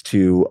Rolex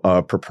to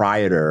a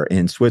proprietor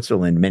in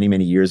Switzerland many,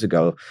 many years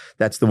ago.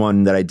 That's the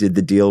one that I did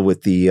the deal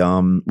with the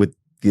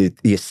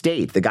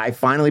estate. The guy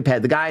finally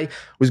paid. The guy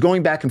was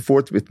going back and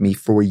forth with me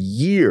for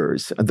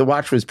years. The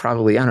watch was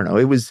probably, I don't know,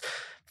 it was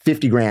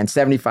 50 grand,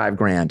 75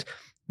 grand.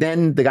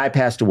 Then the guy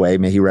passed away.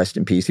 May he rest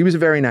in peace. He was a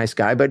very nice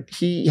guy, but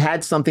he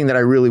had something that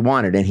I really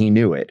wanted and he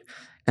knew it.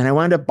 And I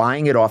wound up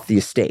buying it off the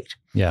estate.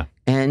 Yeah.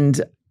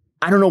 And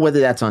I don't know whether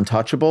that's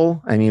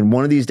untouchable. I mean,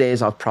 one of these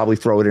days I'll probably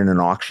throw it in an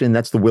auction.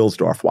 That's the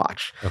Wilsdorf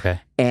watch.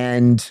 Okay.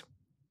 And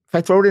if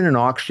I throw it in an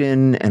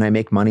auction and I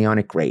make money on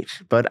it, great.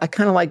 But I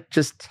kind of like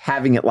just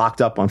having it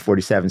locked up on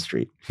 47th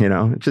Street. You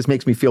know, it just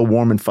makes me feel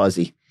warm and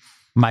fuzzy.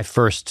 My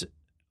first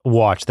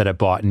watch that I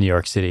bought in New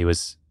York City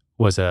was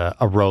a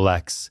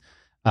Rolex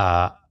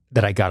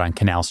that I got on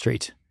Canal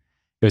Street.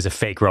 It was a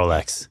fake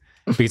Rolex.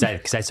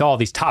 Because I saw all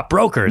these top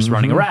brokers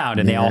running around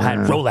and they all had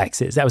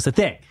Rolexes. That was the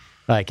thing.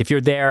 Like if you're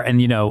there and,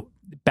 you know,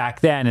 back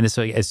then, and this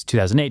was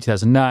 2008,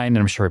 2009, and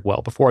I'm sure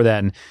well before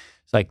then,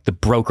 it's like the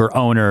broker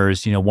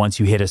owners, once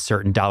you hit a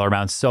certain dollar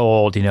amount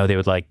sold, they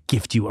would like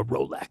gift you a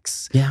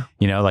Rolex. Yeah.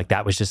 Like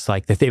that was just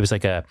like it was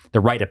like the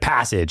rite of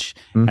passage,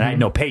 and I had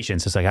no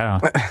patience. It's like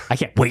I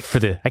can't wait for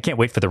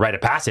the rite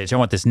of passage. I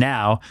want this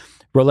now.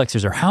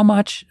 Rolexes are how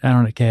much? I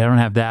don't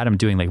have that. I'm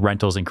doing like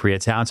rentals in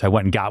Koreatown, so I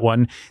went and got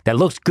one that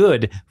looked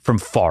good from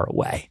far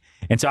away.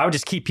 And so I would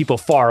just keep people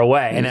far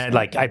away, and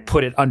I'd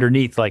put it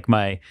underneath like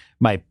my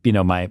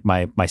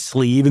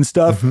sleeve and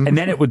stuff, and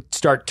then it would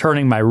start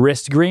turning my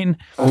wrist green.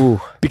 Ooh.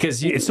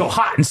 Because it's so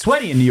hot and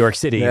sweaty in New York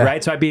City,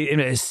 right? So I'd be in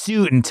a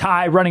suit and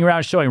tie, running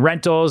around showing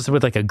rentals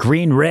with like a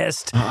green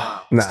wrist.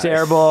 Nice. It's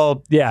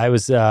terrible. Yeah, it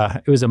was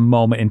a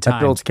moment in time.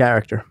 That builds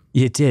character.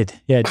 It did.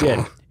 Yeah, it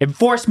did. It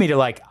forced me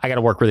to I got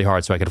to work really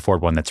hard so I could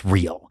afford one that's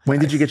real. When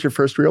did you get your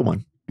first real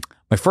one?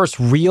 My first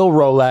real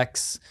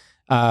Rolex.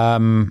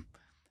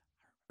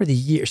 For the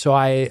year. So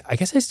I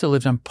guess I still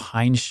lived on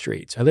Pine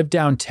Street. So I lived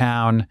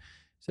downtown.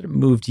 So I hadn't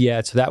moved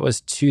yet. So that was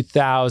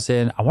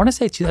 2000. I want to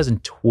say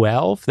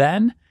 2012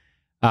 then.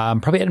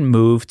 Probably hadn't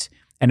moved.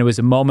 And it was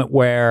a moment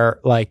where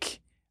I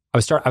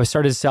was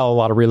started to sell a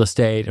lot of real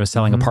estate. I was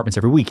selling apartments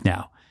every week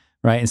now,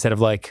 right? Instead of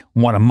like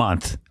one a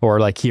month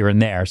or like here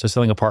and there. So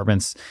selling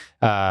apartments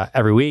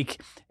every week.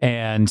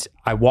 And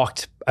I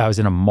was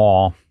in a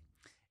mall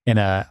in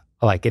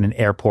an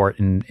airport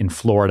in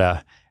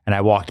Florida. And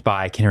I walked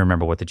by, I can't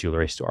remember what the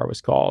jewelry store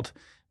was called,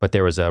 but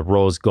there was a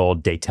rose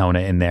gold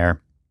Daytona in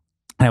there.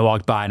 And I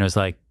walked by and I was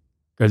like,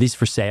 are these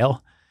for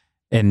sale?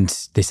 And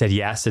they said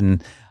yes.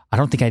 And I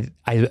don't think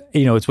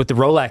it's what the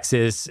Rolex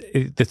is.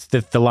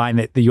 The line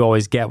that you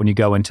always get when you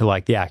go into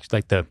like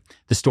the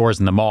stores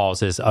and the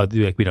malls is,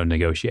 we don't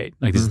negotiate.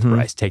 Like this is the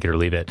price, take it or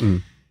leave it.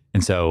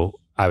 And so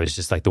I was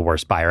just like the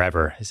worst buyer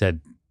ever. I said,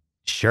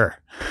 sure.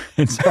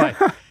 And so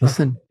I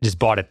just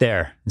bought it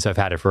there. And so I've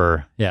had it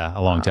for,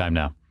 a long time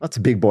now. That's a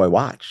big boy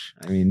watch.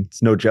 I mean,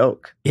 it's no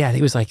joke. Yeah, I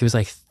think it was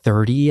like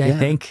 30, I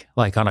think,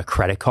 like on a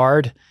credit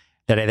card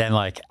that I then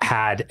like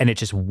had, and it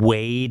just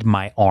weighed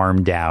my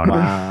arm down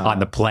on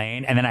the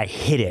plane. And then I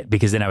hid it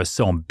because then I was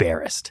so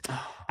embarrassed.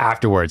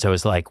 Afterwards, I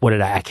was like,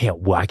 I can't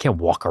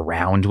walk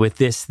around with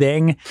this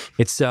thing.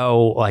 It's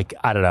so like,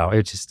 I don't know.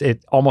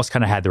 It almost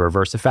kind of had the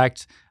reverse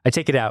effect. I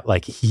take it out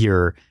like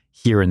here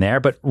and there,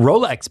 but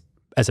Rolex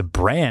as a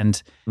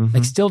brand,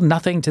 like still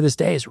nothing to this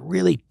day has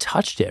really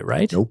touched it,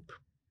 right? Nope.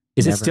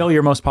 Is it still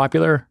your most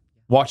popular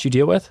watch you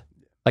deal with?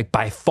 Like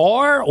by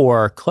far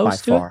or close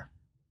to it?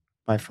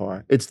 By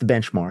far. It's the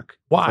benchmark.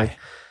 Why? Like,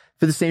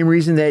 for the same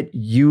reason that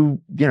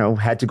you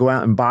had to go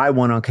out and buy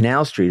one on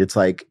Canal Street. It's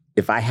like,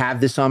 if I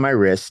have this on my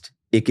wrist,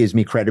 it gives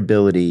me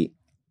credibility,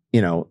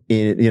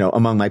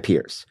 among my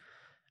peers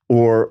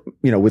or,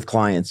 with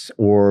clients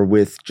or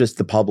with just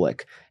the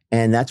public.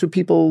 And that's what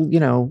people,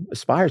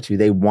 aspire to.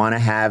 They want to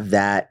have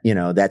that,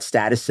 that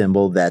status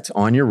symbol that's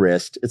on your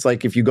wrist. It's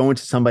like if you go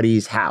into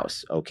somebody's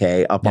house,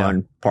 up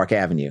on Park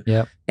Avenue,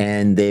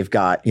 and they've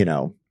got, a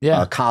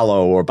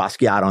Kahlo or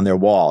Basquiat on their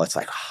wall. It's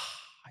like,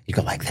 you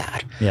go like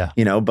that,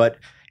 but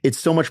it's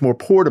so much more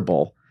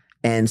portable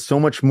and so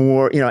much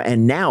more,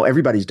 and now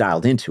everybody's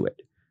dialed into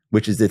it,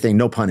 which is the thing,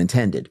 no pun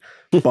intended.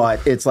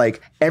 But it's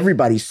like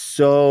everybody's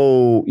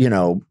so,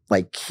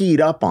 like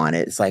keyed up on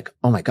it. It's like,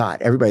 oh my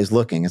God, everybody's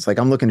looking. It's like,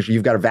 I'm looking at you.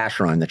 You've got a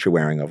Vacheron that you're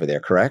wearing over there,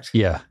 correct?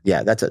 Yeah.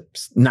 Yeah, that's a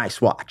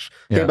nice watch.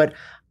 Okay, but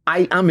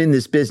I'm in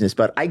this business,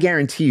 but I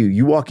guarantee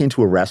you walk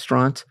into a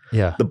restaurant,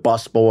 the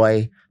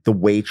busboy, the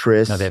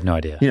waitress. No, they have no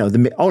idea.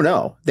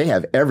 They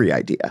have every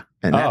idea.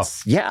 And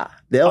that's, the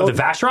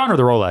Vacheron or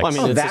the Rolex? Well, I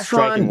mean, it's a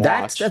striking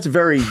watch. That's a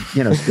very,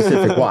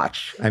 specific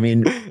watch. I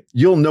mean,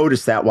 you'll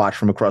notice that watch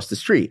from across the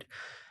street.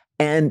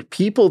 And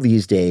people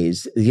these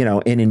days,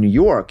 and in New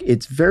York,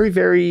 it's very,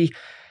 very,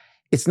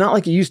 it's not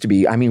like it used to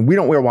be. I mean, we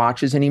don't wear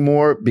watches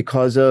anymore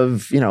because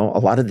of, a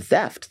lot of the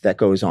theft that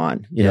goes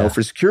on,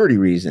 for security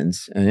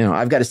reasons. And,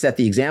 I've got to set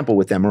the example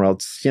with them or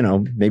else,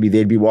 maybe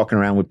they'd be walking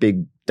around with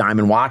big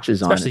diamond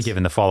watches on. Especially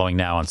given the following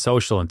now on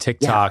social and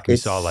TikTok. We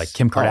saw like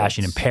Kim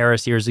Kardashian in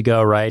Paris years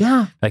ago, right?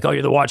 Yeah. Like,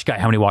 you're the watch guy.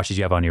 How many watches do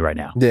you have on you right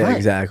now? Yeah,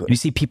 exactly. You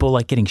see people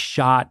like getting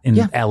shot in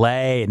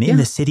LA and in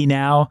the city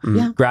now,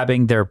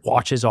 grabbing their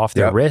watches off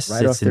their wrists.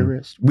 Right off their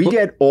wrist. We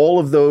get all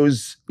of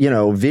those,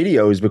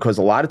 videos because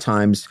a lot of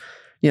times,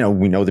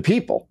 we know the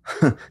people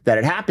that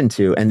it happened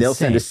to, and they'll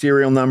send us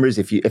serial numbers.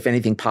 If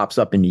anything pops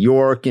up in New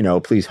York,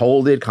 please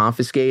hold it,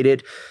 confiscate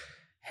it.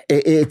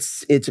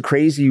 It's a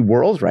crazy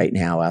world right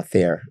now out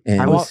there.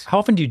 And how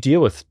often do you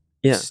deal with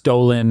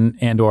stolen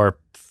and or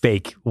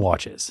fake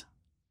watches?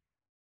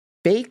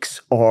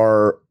 Fakes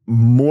are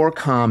more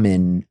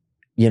common,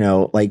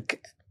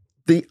 like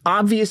the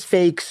obvious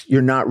fakes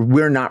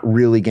we're not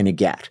really going to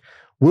get.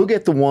 We'll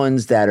get the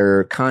ones that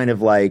are kind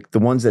of like the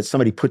ones that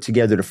somebody put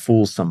together to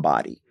fool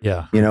somebody.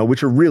 Yeah.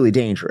 Which are really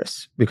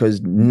dangerous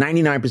because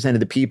 99% of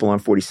the people on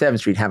 47th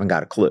Street haven't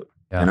got a clue.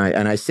 Yeah.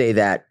 And I say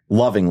that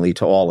lovingly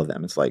to all of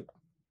them. It's like,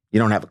 you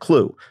don't have a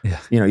clue.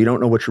 Yeah. You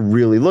don't know what you're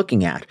really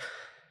looking at.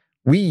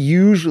 We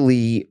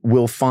usually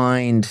will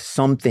find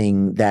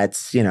something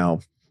that's,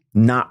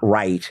 not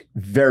right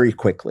very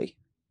quickly.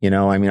 I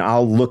mean,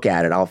 I'll look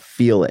at it, I'll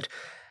feel it.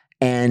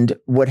 And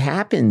what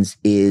happens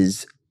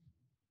is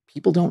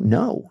people don't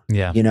know.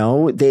 Yeah. You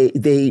know,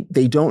 they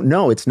don't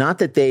know. It's not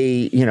that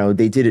they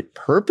did it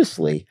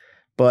purposely,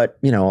 but,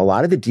 a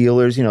lot of the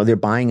dealers, they're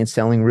buying and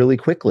selling really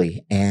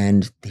quickly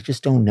and they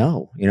just don't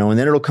know, and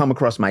then it'll come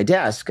across my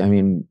desk. I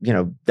mean,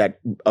 that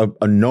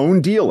a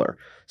known dealer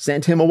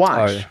sent him a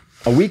watch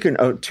a week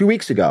and 2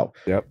 weeks ago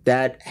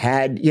that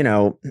had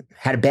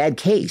a bad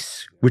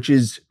case, which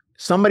is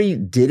somebody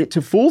did it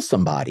to fool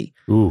somebody.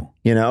 Ooh.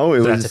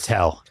 That's a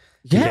tell.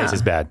 The case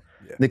is bad.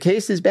 The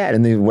case is bad.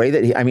 And the way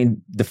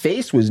that the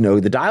face was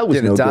the dial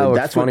was no good.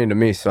 That's funny to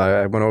me. So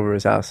I went over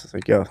his house. I was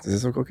like, yo, does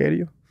this look okay to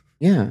you?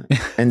 Yeah.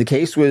 And the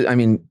case was,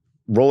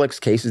 Rolex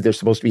cases, they're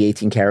supposed to be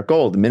 18 karat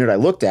gold. The minute I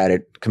looked at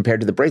it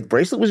compared to the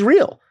bracelet was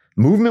real.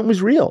 Movement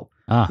was real.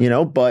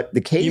 But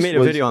the case You made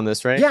a video on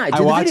this, right? Yeah,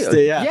 I watched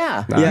it,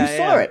 Yeah. You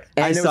saw it.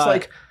 And it was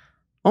like,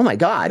 oh my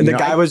God. And the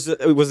guy was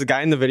the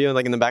guy in the video,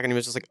 like in the back, and he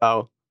was just like,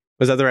 oh,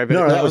 was that the right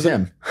video? No, that was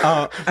him.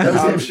 Oh, that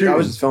was him. I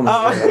was just filming.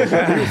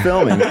 He was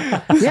filming.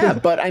 Yeah,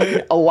 but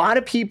a lot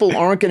of people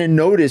aren't going to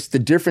notice the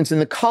difference in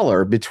the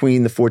color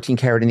between the 14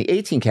 karat and the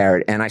 18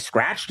 karat. And I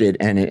scratched it,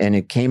 and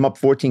it came up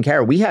 14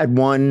 karat. We had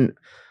one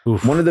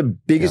of the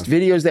biggest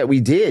videos that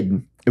we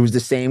did. It was the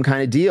same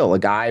kind of deal. A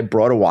guy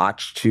brought a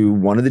watch to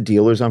one of the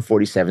dealers on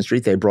 47th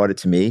Street. They brought it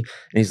to me, and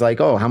he's like,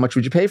 "Oh, how much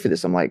would you pay for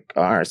this?" I'm like,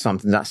 "All right,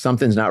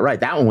 something's not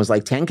right." That one was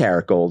like 10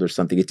 karat gold or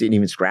something. It didn't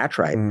even scratch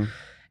right.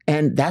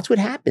 And that's what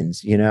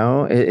happens, you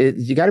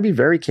got to be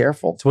very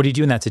careful. So what do you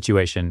do in that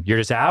situation? You're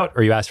just out,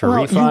 or you ask for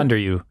a refund, or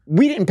you?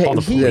 We didn't pay.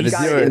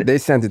 They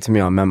sent it to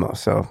me on memo.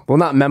 So, well,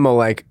 not memo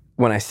like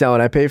when I sell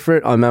it, I pay for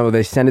it. On memo,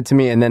 they send it to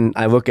me, and then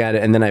I look at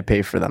it, and then I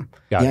pay for them.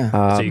 Got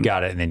it. So you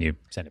got it, and then you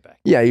send it back.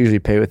 Yeah, I usually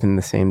pay within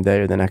the same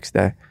day or the next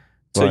day.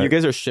 So you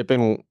guys are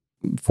shipping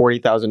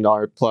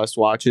 $40,000 plus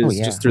watches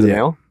just through the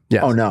mail?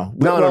 Yes. Oh no,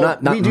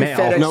 not we do mail.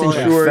 FedEx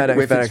insured.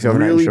 FedEx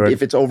overnight insured.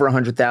 If it's over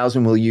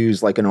 100,000, we'll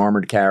use like an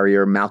armored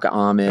carrier, Malka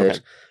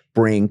Ahmed,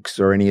 Brinks,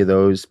 or any of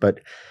those.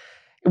 But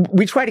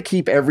we try to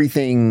keep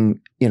everything,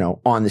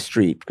 on the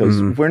street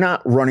because we're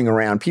not running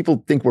around.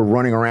 People think we're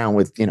running around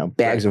with,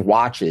 bags of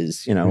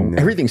watches.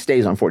 Everything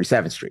stays on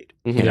 47th Street.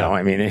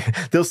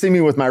 They'll see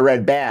me with my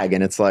red bag,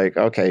 and it's like,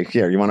 okay,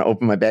 here, you want to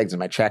open my bags? There's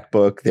my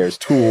checkbook. There's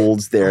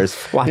tools. There's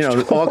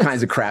all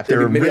kinds of crap. There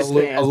are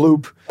a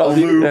loop.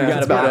 You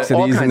got a box of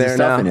all these kinds in of there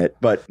stuff now. in it,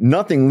 but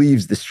nothing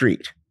leaves the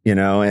street.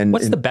 And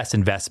What's the best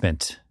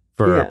investment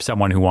for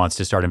someone who wants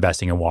to start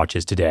investing in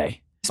watches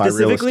today?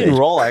 Specifically in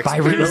Rolex. Buy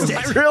real estate.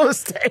 Buy real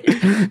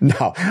estate.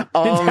 No.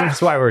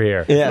 That's why we're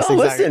here. Yes,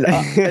 no, exactly.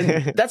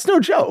 Listen, that's no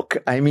joke.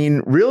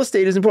 Real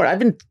estate is important. I've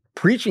been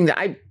preaching that.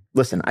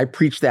 I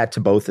preach that to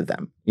both of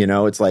them.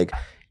 It's like,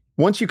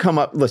 once you come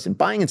up,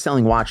 buying and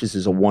selling watches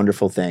is a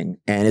wonderful thing.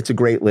 And it's a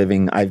great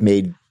living. I've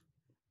made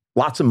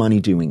lots of money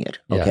doing it.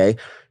 Okay.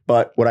 Yeah.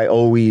 But what I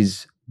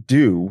always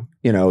do,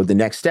 the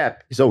next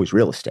step is always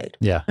real estate.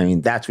 Yeah.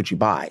 That's what you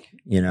buy.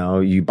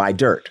 You buy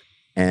dirt.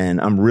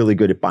 And I'm really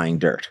good at buying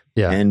dirt.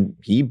 Yeah. And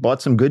he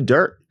bought some good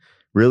dirt.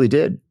 Really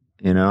did.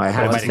 I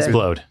have to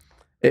explode.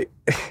 I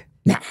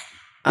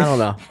don't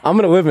know. I'm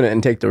going to live in it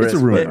and take the risk.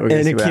 It's a rumor.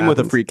 And it came with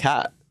a free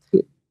cat.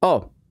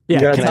 Oh.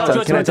 Yeah. Can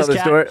I tell the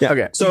story? Yeah.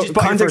 Okay. So just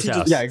bought your first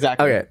house. Yeah,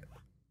 exactly. Okay.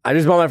 I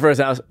just bought my first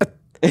house.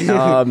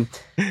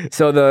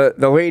 So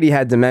the lady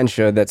had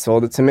dementia that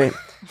sold it to me.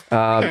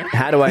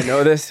 How do I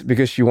know this?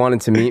 Because she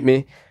wanted to meet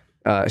me.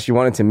 She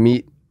wanted to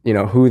meet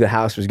who the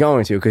house was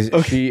going to,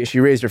 because she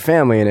raised her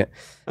family in it.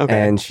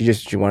 Okay. And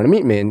she wanted to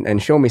meet me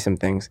and show me some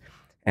things.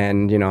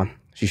 And,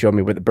 she showed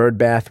me where the bird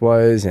bath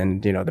was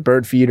and, the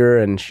bird feeder,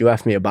 and she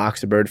left me a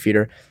box of bird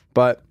feeder.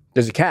 But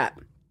there's a cat.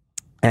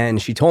 And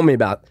she told me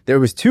there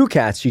was 2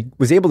 cats. She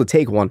was able to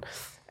take one.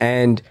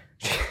 And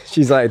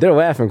she's like, they're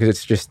laughing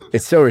because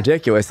it's so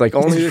ridiculous. Like,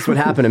 only this would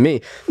happen to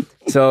me.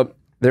 So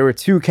there were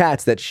 2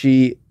 cats that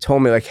she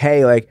told me, like,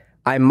 hey, like,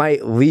 I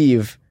might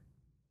leave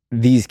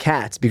these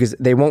cats because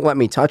they won't let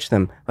me touch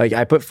them. Like,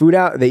 I put food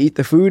out, they eat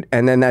the food,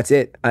 and then that's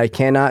it. I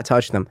cannot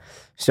touch them.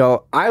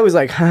 So I was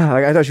like,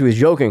 like, I thought she was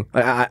joking.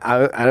 Like,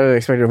 I don't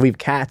expect her to leave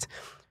cats.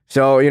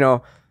 So,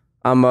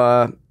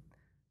 I'm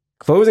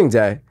closing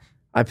day.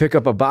 I pick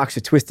up a box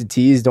of Twisted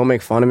Teas. Don't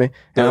make fun of me.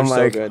 And I'm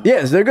like, good.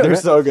 Yes, they're good. They're right?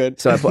 so good.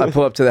 So I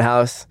pull up to the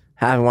house.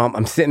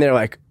 I'm sitting there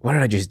like, what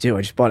did I just do?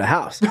 I just bought a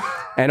house.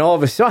 And all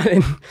of a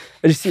sudden,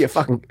 I just see a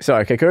fucking,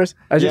 sorry, can I curse?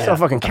 I just saw a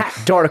fucking cat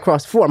dart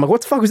across the floor. I'm like,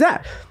 what the fuck was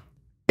that?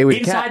 It was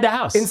inside the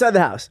house. Inside the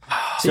house.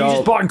 So you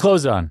just bought and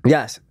closed on.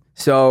 Yes.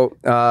 So,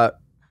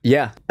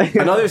 yeah.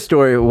 Another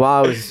story,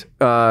 while I was,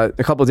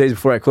 a couple of days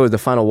before I closed the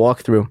final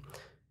walkthrough.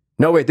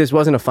 No, wait, this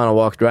wasn't a final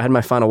walkthrough. I had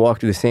my final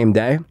walkthrough the same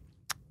day.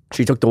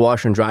 She took the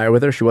washer and dryer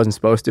with her. She wasn't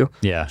supposed to.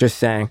 Yeah. Just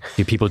saying.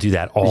 People do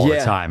that all the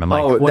time. I'm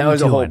like, what that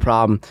was a whole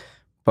problem.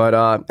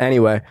 But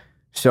anyway,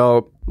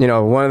 so,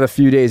 one of the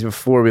few days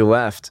before we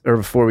left, or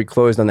before we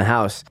closed on the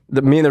house,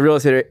 me and the real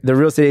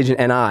estate agent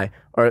and I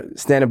are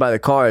standing by the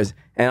cars,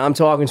 and I'm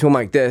talking to him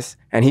like this,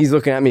 and he's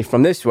looking at me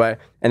from this way,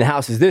 and the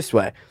house is this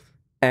way.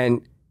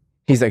 And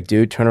he's like,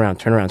 dude, turn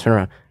around.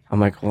 I'm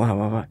like,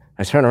 what?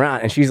 I turn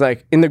around, and she's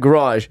like in the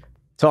garage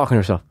talking to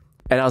herself.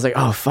 And I was like,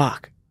 oh,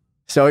 fuck.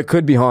 So it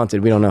could be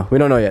haunted. We don't know. We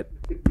don't know yet.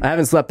 I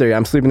haven't slept there yet.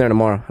 I'm sleeping there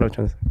tomorrow. How do I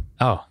turn this?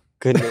 Oh,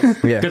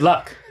 Goodness. Yeah. good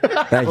luck.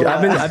 Thank you.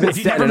 I've been If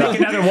you never setting it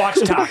make up. another watch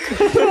talk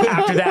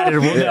after that,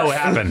 we'll know what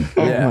happened.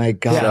 Oh Yeah. my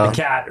God. The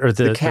cat or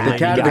the cat. lady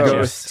Cat or got the you.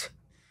 ghost.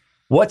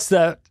 What's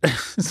the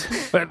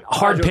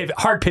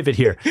hard pivot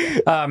here?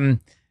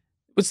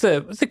 What's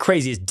the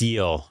craziest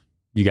deal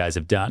you guys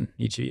have done,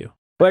 each of you?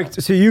 Like,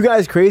 so you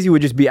guys crazy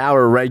would just be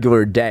our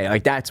regular day.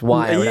 Like, that's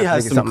why I would He have to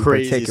has think of some something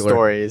crazy particular.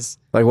 stories.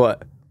 Like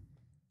what?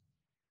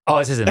 Oh,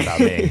 this isn't about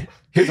me.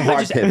 Here's a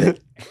hard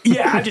pivot.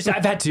 Yeah,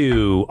 I've had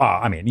to,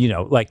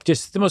 like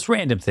just the most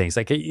random things.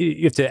 Like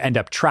you have to end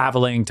up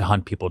traveling to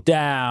hunt people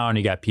down.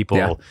 You got people,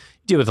 Yeah.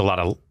 deal with a lot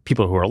of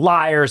people who are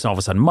liars and all of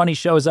a sudden money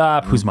shows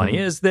up. Whose money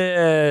is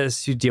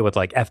this? You deal with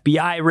like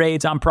FBI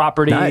raids on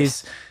properties.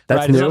 Nice. That's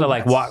right? There's a new.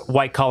 lot of like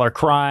white collar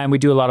crime. We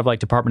do a lot of like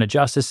Department of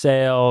Justice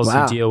sales.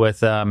 Wow. You deal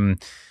with, and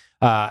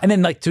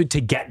then like to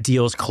get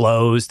deals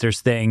closed, there's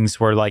things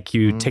where like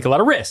you take a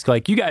lot of risk.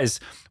 Like you guys,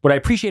 what I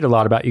appreciate a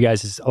lot about you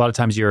guys is a lot of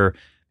times you're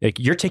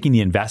taking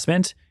the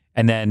investment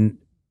and then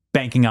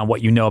banking on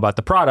what you know about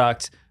the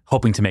product,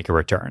 hoping to make a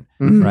return,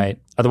 right?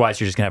 Otherwise,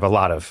 you're just gonna have a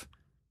lot of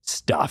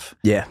stuff,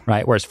 Yeah.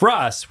 right? Whereas for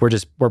us, we're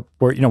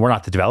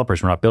not the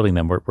developers, we're not building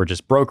them, we're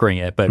just brokering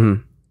it. But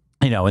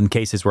in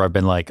cases where I've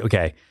been like,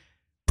 okay,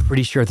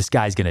 pretty sure this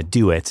guy's gonna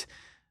do it.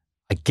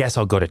 I guess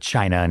I'll go to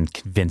China and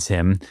convince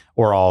him,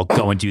 or I'll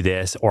go and do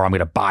this, or I'm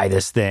gonna buy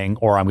this thing,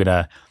 or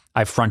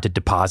I've fronted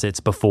deposits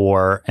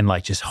before and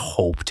like just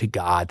hope to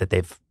God that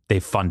they've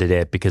funded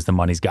it because the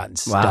money's gotten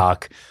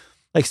stuck.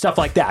 Like stuff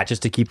like that,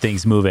 just to keep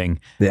things moving.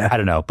 Yeah. I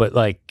don't know. But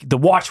like the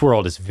watch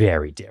world is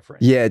very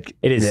different. Yeah.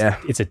 It is. Yeah.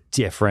 It's a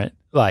different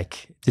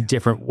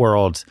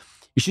world.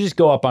 You should just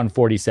go up on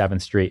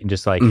 47th Street and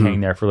just like hang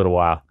there for a little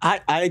while.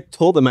 I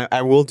told them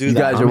I will do You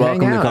that. guys are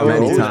welcome to come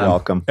Always anytime.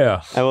 welcome.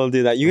 Yeah. I will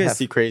do that. You guys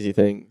see crazy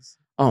things.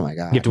 Oh my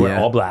God. You have to wear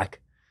Yeah. all black.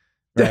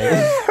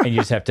 Right. And you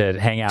just have to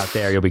hang out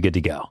there. You'll be good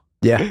to go.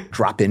 Yeah.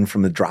 Drop in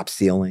from the drop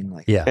ceiling.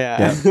 Like, Yeah.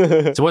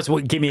 Yeah. So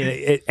give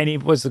me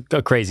what's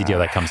a crazy deal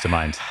that comes to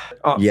mind?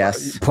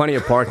 yes. Plenty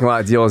of parking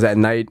lot deals at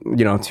night,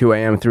 2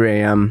 a.m., 3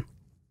 a.m.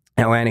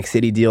 Atlantic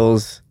City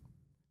deals.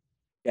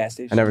 Gas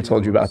station. I never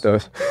told you about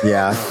those.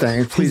 Yeah.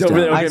 Thanks. Please He's over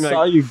don't. there. I Okay,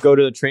 saw you go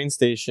to the train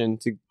station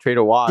to trade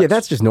a watch. Yeah,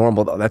 that's just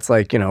normal though. That's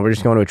like, we're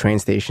just going to a train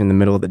station in the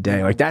middle of the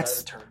day. Like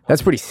that's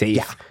pretty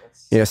safe.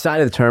 Yeah. Side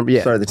of the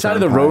side of the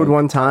turnpike. road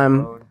one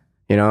time,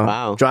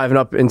 Wow. driving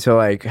up into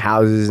like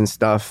houses and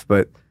stuff.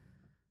 But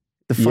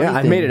The funny yeah,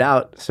 I've thing- made it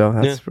out. So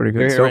that's Yeah, pretty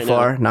you're good here so right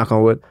far. Knock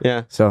on wood.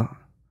 Yeah. So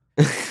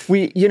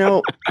We,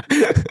 yeah,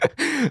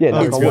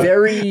 it's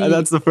very.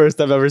 That's the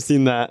first I've ever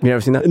seen that. you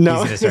never seen that?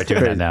 No. He's gonna start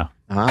doing that now.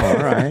 Oh,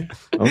 all right.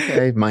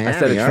 Okay. Miami. I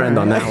set a trend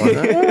all on right.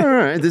 that one. All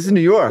right. This is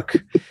New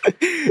York.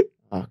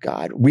 Oh,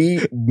 God. We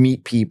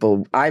meet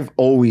people. I've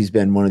always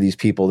been one of these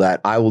people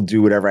that I will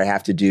do whatever I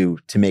have to do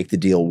to make the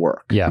deal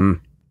work. Yeah.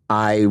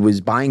 I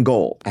was buying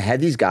gold. I had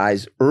these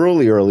guys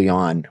early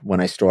on when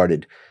I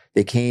started.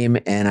 They came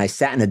and I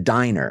sat in a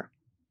diner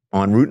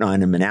on Route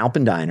 9, a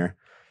Manalapan diner,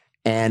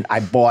 and I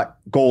bought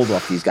gold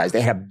off these guys.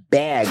 They had a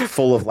bag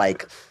full of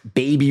like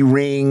baby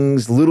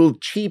rings, little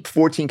cheap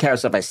 14 karat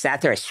stuff. I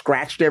sat there, I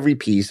scratched every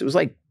piece. It was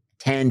like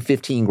 10,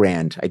 15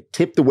 grand. I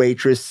tipped the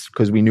waitress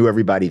because we knew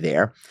everybody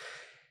there.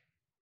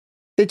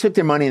 They took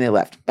their money and they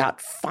left. About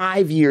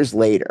 5 years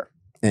later,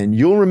 and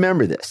you'll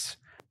remember this,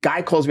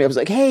 guy calls me. I was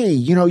like, hey,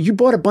 you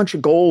bought a bunch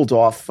of gold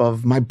off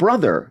of my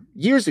brother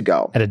years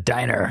ago At a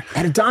diner.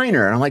 at a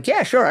diner. And I'm like,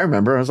 yeah, sure. I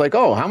remember. I was like,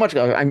 oh, how much?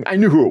 I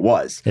knew who it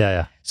was.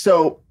 Yeah.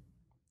 So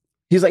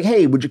he's like,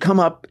 hey, would you come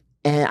up?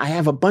 And I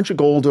have a bunch of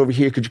gold over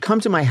here. Could you come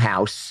to my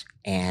house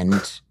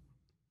and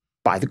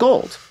buy the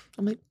gold?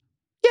 I'm like,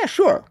 yeah,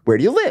 sure. Where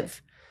do you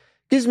live?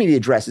 Gives me the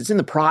address. It's in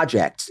the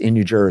projects in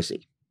New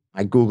Jersey.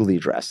 I Google the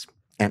address.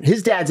 And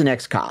his dad's an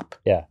ex-cop.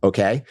 Yeah.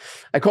 Okay.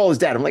 I call his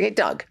dad. I'm like, hey,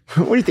 Doug,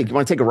 what do you think? You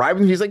want to take a ride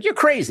with me? He's like, you're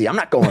crazy. I'm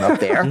not going up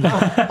there.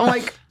 I'm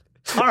like,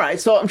 all right.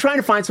 So I'm trying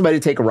to find somebody to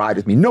take a ride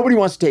with me. Nobody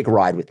wants to take a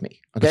ride with me.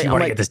 Okay. You I'm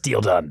want to like, get this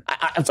deal done.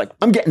 I was like,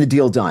 I'm getting the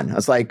deal done. I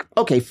was like,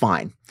 okay,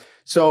 fine.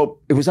 So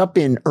it was up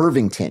in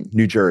Irvington,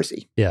 New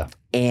Jersey. Yeah.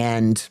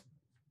 And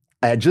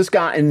I had just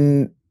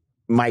gotten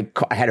I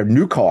had a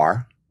new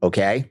car.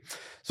 Okay.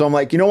 So I'm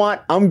like, you know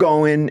what? I'm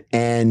going,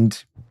 and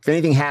if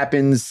anything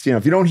happens,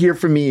 if you don't hear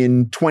from me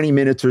in 20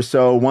 minutes or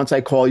so, once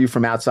I call you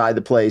from outside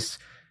the place,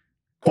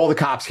 call the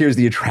cops. Here's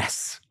the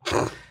address.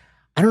 I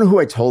don't know who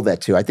I told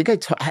that to. I think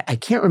I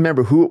can't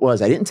remember who it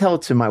was. I didn't tell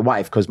it to my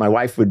wife because my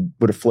wife would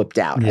have flipped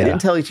out. Yeah. I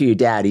didn't tell it to your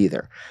dad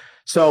either.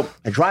 So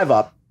I drive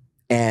up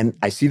and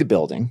I see the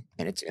building,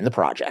 and it's in the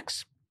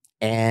projects.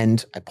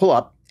 And I pull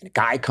up, and a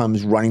guy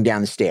comes running down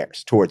the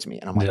stairs towards me.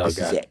 And I'm like, Oh, this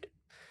God. is it.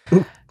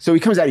 So he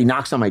comes out, he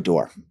knocks on my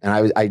door.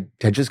 And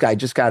I just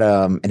got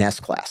an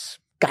S-Class.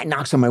 Guy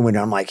knocks on my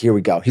window. I'm like, here we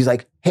go. He's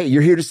like, hey,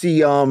 you're here to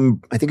see, I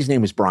think his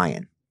name was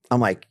Brian. I'm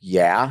like,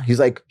 yeah. He's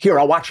like, here,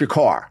 I'll watch your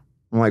car.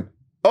 I'm like,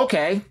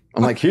 okay.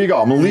 I'm like, here you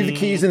go. I'm going to leave the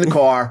keys in the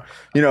car.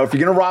 If you're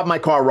going to rob my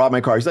car, rob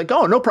my car. He's like,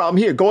 oh, no problem.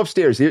 Here, go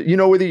upstairs. You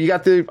know whether you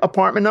got the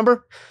apartment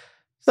number?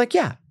 He's like,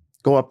 yeah.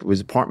 Go up, it was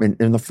apartment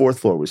in the 4th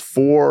floor. It was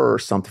 4 or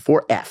something,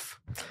 4F.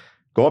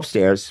 Go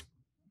upstairs.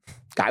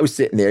 Guy was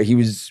sitting there. He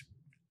was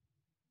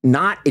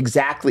not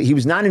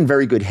in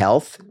very good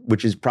health,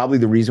 which is probably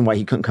the reason why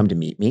he couldn't come to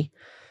meet me.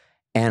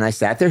 And I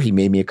sat there. He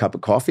made me a cup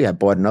of coffee. I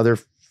bought another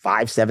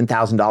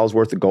 $5,000-$7,000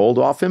 worth of gold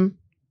off him,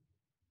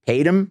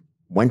 paid him,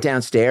 went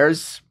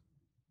downstairs,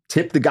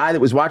 tipped the guy that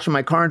was watching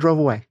my car and drove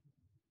away.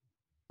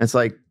 It's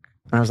like,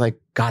 and I was like,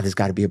 God, there's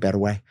got to be a better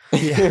way.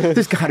 Yeah.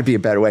 There's got to be a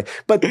better way.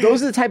 But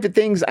those are the type of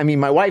things, I mean,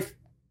 my wife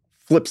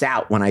flips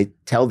out when I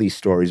tell these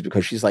stories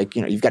because she's like,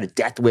 you've got a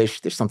death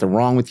wish. There's something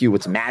wrong with you.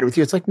 What's the matter with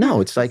you? It's like,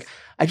 no, it's like,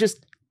 I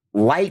just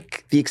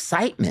like the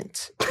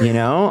excitement,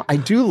 I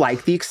do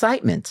like the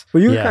excitement.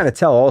 Well, you can kind of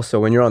tell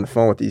also when you're on the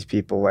phone with these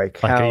people, like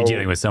how are you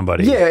dealing with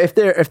somebody? Yeah, if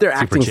they're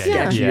acting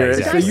genuine. sketchy,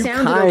 exactly. so you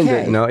sounded kind of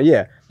okay. know.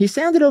 Yeah, He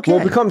sounded okay.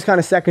 well, it becomes kind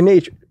of second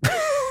nature.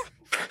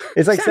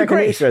 It's like second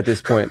great. nature at this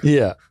point.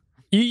 Yeah.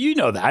 You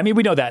know that. I mean,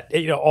 we know that.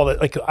 All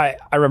that. Like I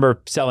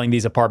remember selling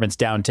these apartments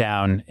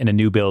downtown in a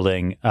new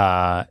building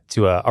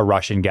to a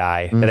Russian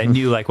guy that I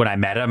knew. Like when I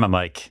met him, I'm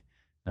like,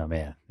 oh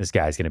man, this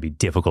guy's going to be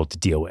difficult to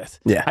deal with.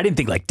 Yeah. I didn't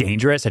think like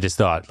dangerous. I just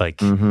thought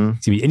like, and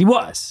he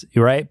was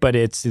right. But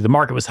the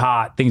market was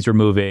hot. Things were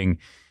moving.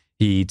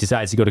 He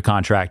decides to go to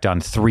contract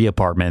on 3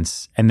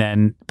 apartments,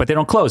 but they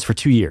don't close for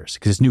 2 years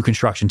because it's new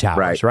construction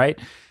towers, right?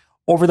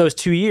 Over those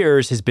 2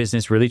 years, his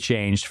business really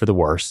changed for the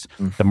worst.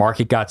 The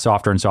market got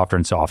softer and softer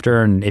and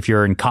softer. And if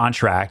you're in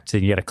contract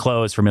and you got to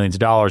close for millions of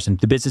dollars and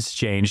the business has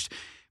changed,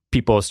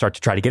 people start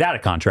to try to get out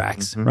of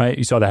contracts, right?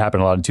 You saw that happen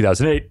a lot in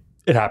 2008.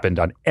 It happened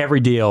on every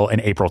deal in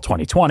April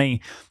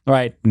 2020,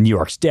 right? New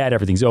York's dead.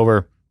 Everything's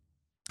over.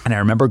 And I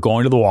remember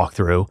going to the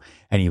walkthrough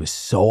and he was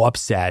so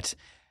upset.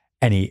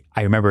 And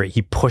I remember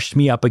he pushed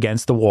me up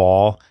against the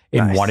wall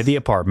in one of the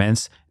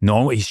apartments.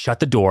 He shut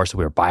the door. So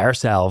we were by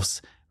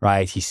ourselves.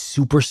 Right. He's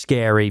super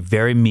scary,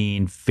 very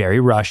mean,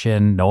 very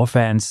Russian, no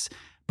offense,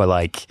 but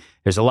like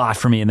there's a lot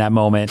for me in that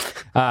moment.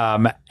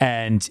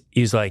 And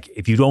he's like,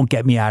 if you don't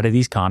get me out of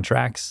these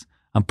contracts,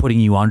 I'm putting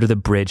you under the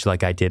bridge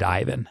like I did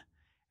Ivan.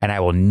 And I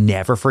will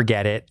never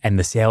forget it. And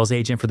the sales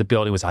agent for the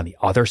building was on the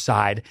other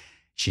side.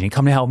 She didn't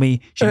come to help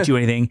me. She didn't do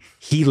anything.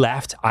 He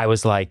left. I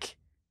was like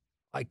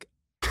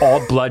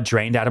all blood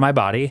drained out of my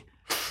body.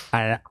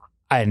 And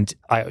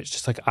I was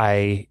just like,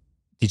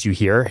 did you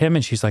hear him?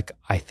 And she's like,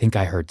 I think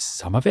I heard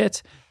some of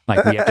it.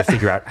 Like we have to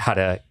figure out how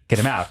to get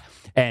him out.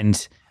 And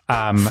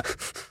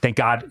thank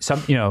God,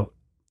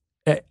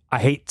 I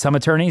hate some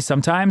attorneys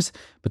sometimes,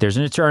 but there's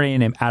an attorney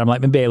named Adam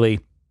Lightman Bailey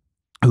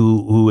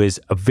who's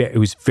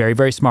very,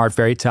 very smart,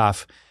 very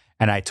tough.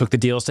 And I took the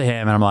deals to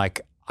him and I'm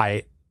like,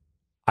 I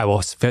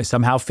will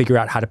somehow figure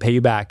out how to pay you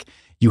back.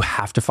 You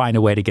have to find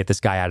a way to get this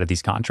guy out of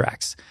these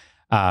contracts.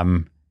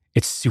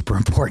 It's super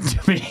important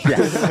to me.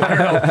 Yes. I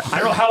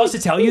don't know how else to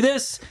tell you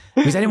this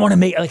because I didn't want to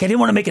make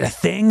it a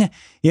thing,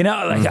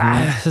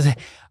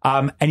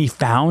 and he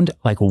found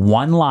like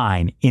one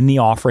line in the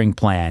offering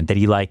plan that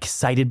he like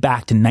cited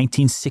back to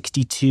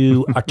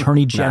 1962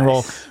 Attorney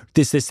General,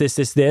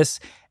 this,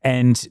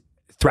 and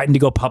threatened to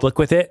go public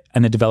with it.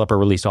 And the developer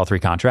released all 3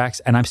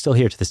 contracts, and I'm still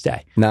here to this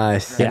day.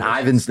 Nice. And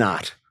Ivan's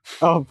not.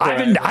 Oh,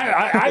 Ivan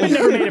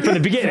never made it from the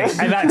beginning,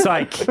 and that's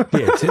like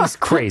it's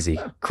crazy.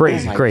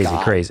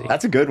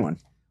 That's a good one.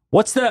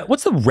 What's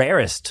the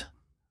rarest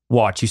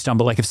watch you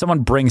stumble? Like if someone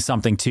brings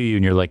something to you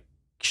and you're like,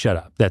 shut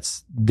up,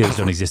 those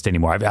don't exist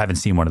anymore. I haven't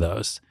seen one of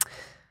those.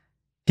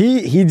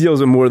 He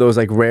deals with more of those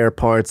like rare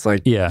parts,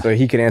 like so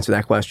he can answer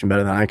that question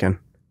better than I can.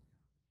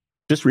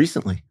 Just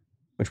recently.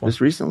 Which one?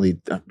 Just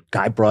recently, a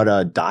guy brought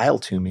a dial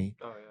to me.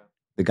 Oh yeah.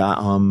 The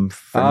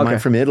guy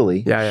from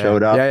Italy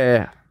showed up.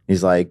 Yeah.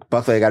 He's like,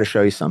 Buckley, I got to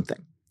show you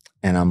something.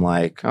 And I'm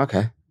like,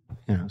 okay.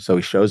 So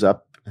he shows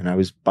up and I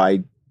was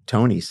by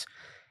Tony's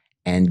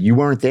and you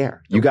weren't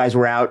there. You guys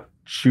were out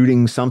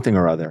shooting something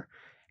or other.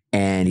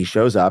 And he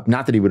shows up,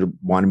 not that he would have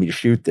wanted me to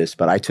shoot this,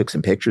 but I took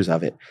some pictures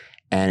of it.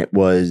 And it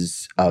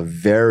was a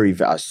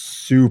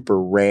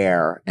super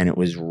rare, and it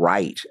was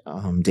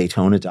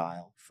Daytona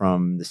dial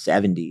from the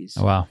 70s.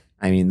 Oh, wow.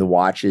 I mean, the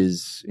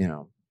watches,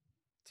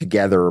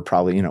 together are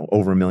probably,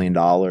 over $1 million.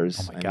 Oh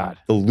my God.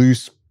 The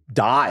loose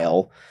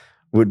dial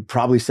would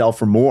probably sell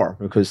for more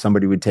because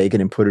somebody would take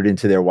it and put it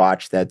into their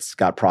watch that's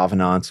got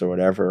provenance or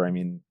whatever. I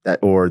mean,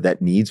 that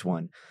needs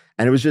one.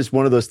 And it was just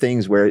one of those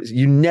things where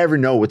you never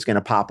know what's going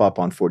to pop up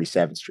on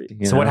 47th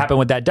Street. So what happened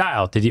with that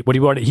dial? He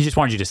just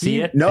wanted you to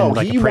see it? No,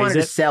 and, he wanted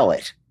to sell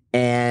it.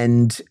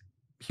 And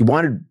he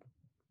wanted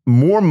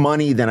more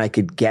money than I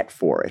could get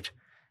for it.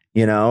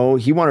 He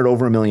wanted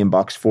over $1 million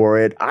for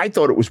it. I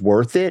thought it was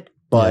worth it,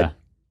 but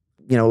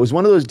it was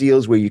one of those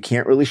deals where you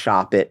can't really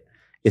shop it.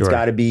 It's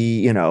got to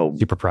be,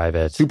 super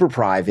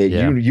private.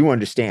 Yeah. You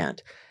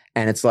understand.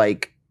 And it's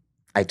like,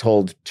 I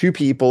told 2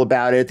 people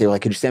about it. They were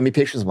like, could you send me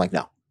pictures? I'm like,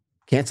 no,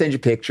 can't send you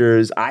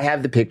pictures. I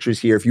have the pictures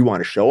here. If you want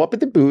to show up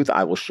at the booth,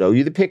 I will show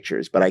you the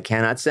pictures, but I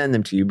cannot send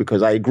them to you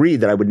because I agreed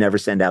that I would never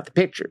send out the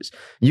pictures.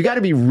 You got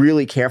to be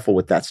really careful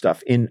with that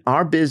stuff. In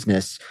our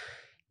business,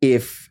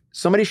 if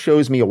somebody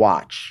shows me a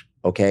watch,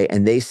 okay,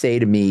 and they say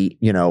to me,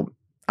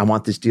 I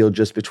want this deal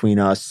just between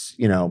us,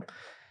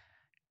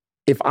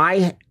 if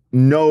I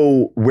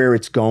know where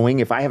it's going,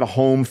 if I have a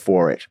home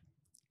for it,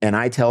 and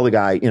I tell the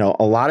guy,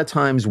 a lot of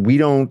times we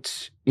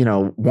don't,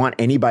 want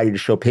anybody to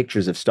show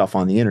pictures of stuff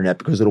on the internet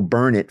because it'll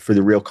burn it for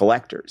the real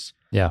collectors.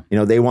 Yeah.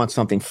 They want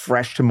something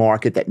fresh to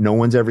market that no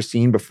one's ever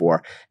seen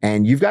before.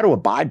 And you've got to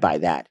abide by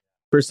that.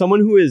 For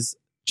someone who is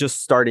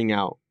just starting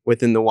out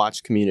within the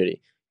watch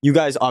community, you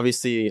guys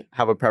obviously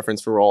have a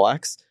preference for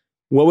Rolex.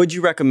 What would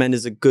you recommend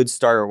as a good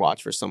starter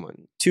watch for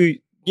someone to,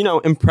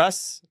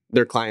 impress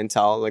their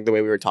clientele like the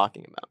way we were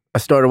talking about? A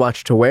starter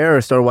watch to wear or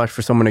a starter watch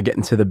for someone to get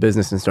into the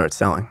business and start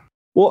selling?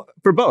 Well,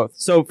 for both.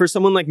 So for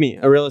someone like me,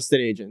 a real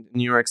estate agent in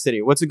New York City,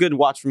 what's a good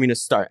watch for me to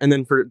start? And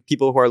then for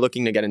people who are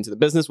looking to get into the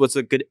business, what's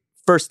a good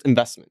first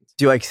investment?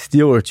 Do you like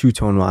steel or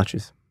two-tone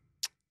watches?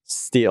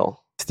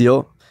 Steel.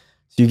 Steel.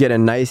 So you get a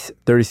nice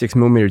 36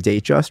 millimeter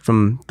date just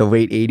from the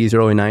late 80s,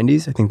 early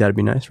 90s. I think that'd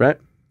be nice, right?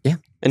 Yeah.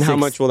 And how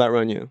much will that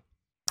run you?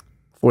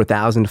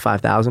 4,000 to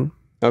 5,000.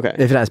 Okay.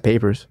 If it has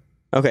papers.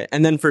 Okay.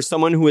 And then for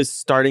someone who is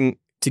starting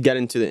to get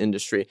into the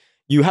industry,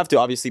 you have to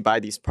obviously buy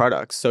these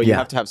products. So you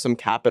have to have some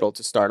capital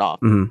to start off.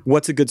 Mm-hmm.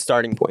 What's a good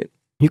starting point?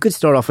 You could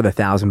start off with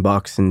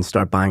 $1,000 and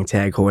start buying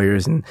Tag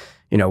Heuers. And,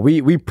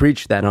 we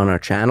preach that on our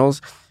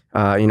channels.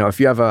 If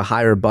you have a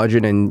higher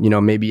budget and,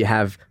 maybe you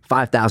have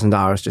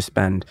 $5,000 to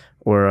spend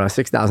or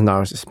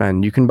 $6,000 to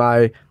spend, you can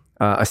buy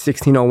a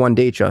 1601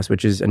 Datejust,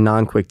 which is a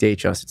non-quick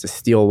Datejust. It's a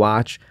steel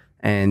watch.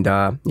 And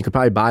you could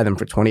probably buy them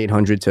for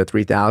 $2,800 to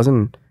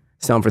 $3,000,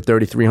 sell them for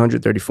 $3,300,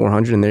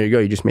 $3,400, and there you go.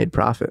 You just made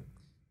profit.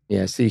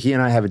 Yeah, see, he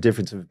and I have a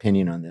difference of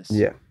opinion on this.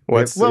 Yeah.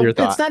 What's your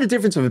thought? It's not a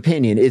difference of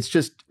opinion. It's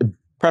just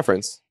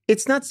Preference.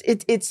 It's not.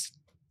 It's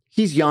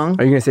he's young.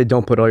 Are you going to say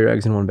don't put all your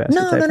eggs in one basket?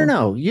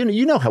 No.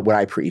 You know what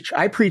I preach.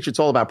 I preach it's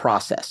all about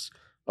process.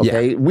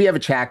 Okay. Yeah. We have a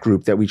chat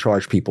group that we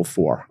charge people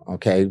for.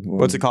 Okay.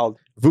 What's it called?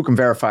 Vookum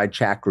Verified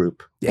chat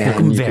group. Yeah.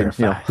 Vookum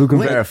Verified.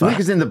 Vookum Verified. Link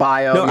is in the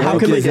bio. No, how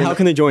can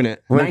they join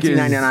it?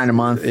 $19.99 a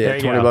month. Yeah,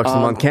 $20 a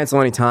month. Cancel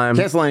anytime.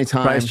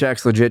 Price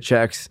checks, legit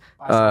checks.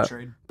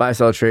 Buy,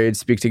 sell, trade.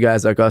 Speak to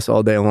guys like us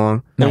all day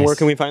long. Nice. And where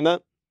can we find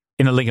that?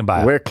 In the link in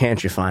bio. Where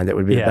can't you find it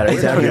would be the better.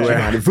 It's everywhere.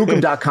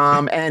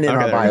 Vookum.com and in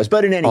our bios.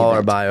 But in any all event,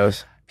 our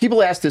bios.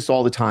 People ask this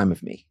all the time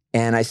of me.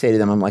 And I say to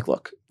them, I'm like,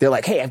 look, they're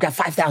like, hey, I've got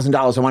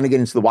 $5,000. I want to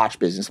get into the watch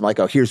business. I'm like,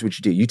 oh, here's what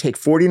you do. You take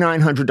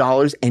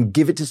 $4,900 and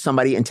give it to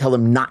somebody and tell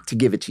them not to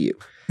give it to you.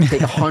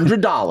 Take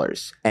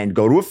 $100 and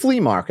go to a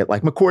flea market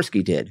like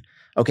McCorsky did,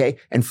 okay,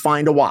 and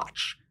find a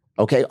watch,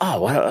 okay?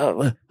 I'm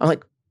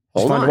like,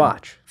 hold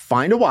on.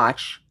 Find a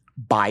watch,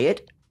 buy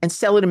it, and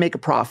sell it and make a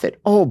profit.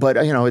 Oh, but,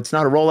 it's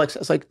not a Rolex. I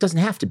was like, it doesn't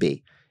have to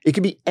be. It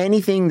could be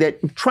anything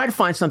try to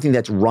find something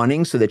that's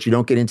running so that you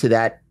don't get into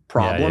that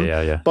problem.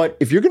 Yeah. But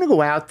if you're going to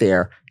go out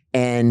there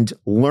and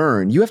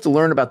learn, you have to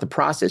learn about the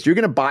process. You're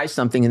going to buy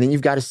something and then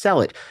you've got to sell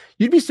it.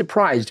 You'd be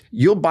surprised.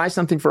 You'll buy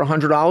something for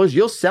 $100.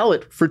 You'll sell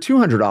it for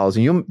 $200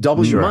 and you'll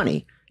double your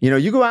money.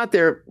 You go out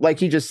there, like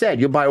he just said,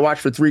 you'll buy a watch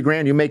for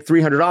 $3,000, you make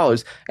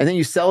 $300, and then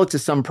you sell it to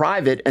some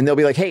private and they'll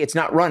be like, hey, it's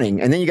not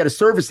running. And then you got to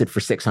service it for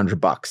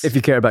 $600. If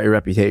you care about your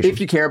reputation. If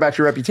you care about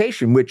your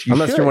reputation, which you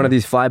Unless you're one of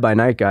these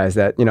fly-by-night guys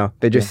that,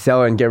 they just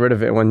sell it and get rid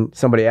of it when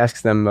somebody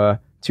asks them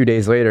 2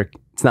 days later,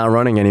 it's not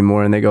running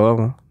anymore. And they go, oh,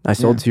 well, I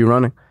sold it to you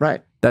running.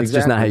 Right. That's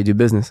just not how you do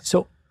business.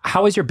 So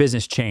how has your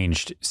business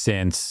changed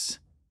since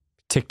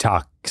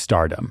TikTok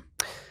stardom?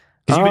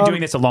 Because you've been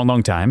doing this a long,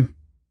 long time.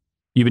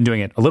 You've been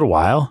doing it a little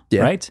while,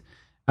 right?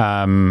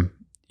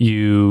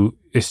 You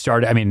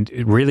started,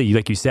 really,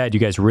 like you said,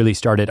 you guys really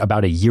started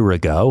about a year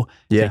ago,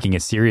 taking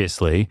it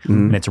seriously.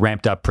 And it's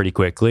ramped up pretty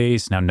quickly.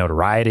 It's now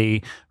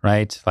notoriety,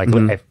 right? Like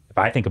if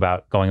I think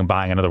about going and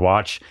buying another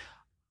watch,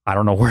 I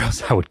don't know where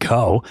else I would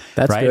go.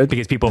 That's right? good.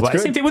 Because people buy.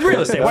 Same thing with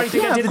real estate. Why do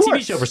you think I did a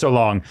TV show for so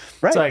long?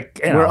 Right. It's like,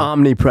 we're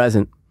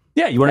omnipresent.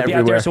 Yeah, you want to be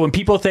out there. So when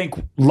people think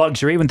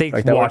luxury, when they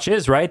think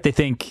watches, right? They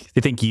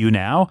think you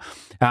now.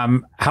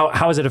 How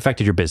has it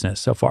affected your business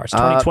so far? It's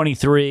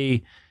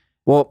 2023.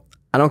 Well,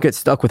 I don't get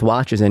stuck with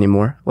watches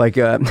anymore. Like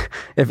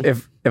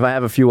if I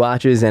have a few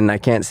watches and I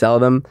can't sell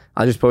them,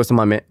 I'll just post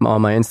them on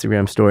my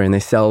Instagram story and they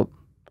sell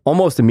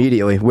almost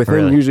immediately.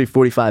 Within usually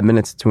 45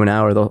 minutes to an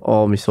hour, they'll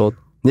all be sold.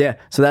 Yeah,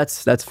 so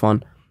that's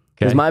fun.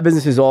 Because my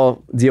business is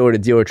all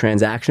dealer-to-dealer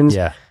transactions.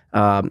 Yeah.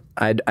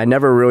 I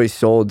never really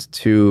sold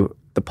to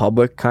the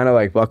public, kind of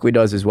like Buckley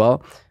does as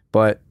well.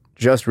 But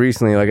just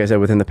recently, like I said,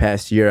 within the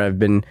past year, I've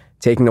been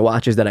taking the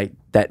watches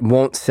that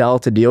won't sell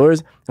to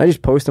dealers. I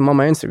just post them on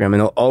my Instagram, and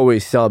they'll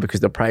always sell because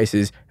the price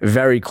is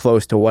very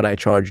close to what I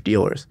charge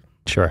dealers.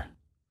 Sure.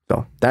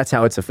 So that's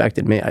how it's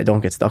affected me. I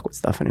don't get stuck with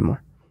stuff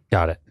anymore.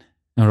 Got it.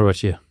 And what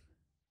about you?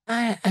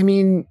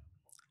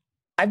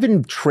 I've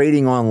been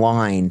trading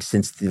online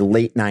since the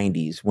late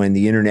 90s when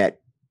the internet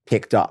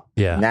picked up.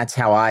 Yeah. And that's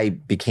how I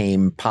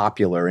became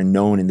popular and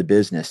known in the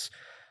business.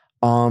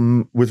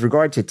 With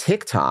regard to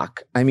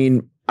TikTok,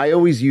 I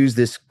always use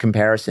this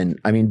comparison.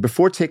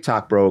 Before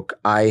TikTok broke,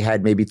 I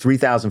had maybe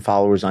 3,000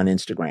 followers on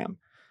Instagram.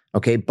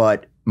 Okay.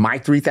 But my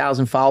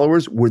 3,000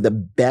 followers were the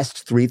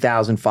best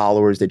 3,000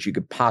 followers that you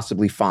could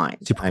possibly find.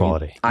 Super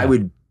quality. I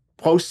would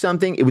post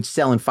something, it would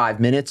sell in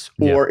 5 minutes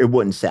or it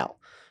wouldn't sell.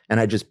 and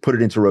I just put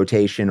it into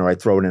rotation or I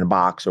throw it in a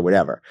box or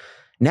whatever.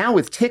 Now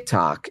with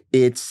TikTok,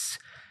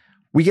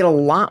 we get a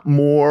lot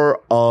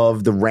more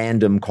of the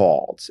random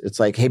calls. It's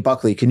like, hey,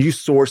 Buckley, can you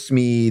source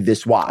me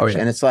this watch? Oh, yeah.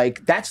 And it's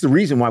like, that's the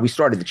reason why we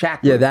started the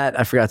chat group. Yeah, that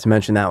I forgot to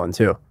mention that one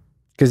too.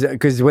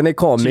 Because when they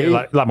call So me,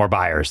 a lot more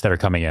buyers that are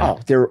coming in. Oh,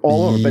 they're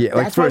all over. But yeah,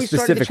 like that's for why a we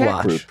started the specific chat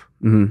watch. group.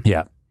 Mhm.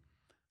 Yeah.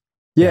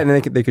 Yeah, and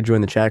then they could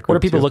join the chat group. What are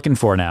people too. looking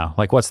for now?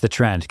 Like, what's the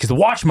trend? Because the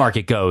watch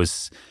market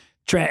goes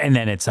trend, and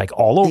then it's like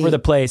all over the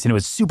place, and it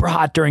was super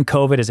hot during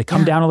COVID. Has it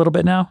come down a little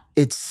bit now?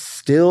 It's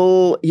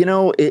still,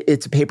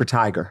 it's a paper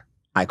tiger,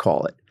 I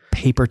call it.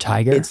 Paper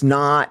tiger? It's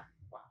not,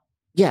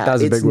 That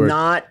was a it's big word.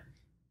 not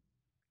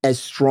as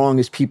strong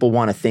as people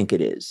want to think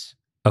it is.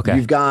 Okay.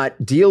 You've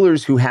got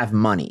dealers who have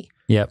money,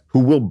 Yep. who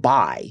will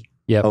buy,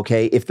 Yep.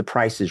 okay, if the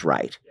price is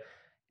right.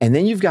 And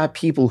then you've got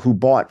people who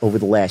bought over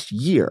the last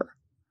year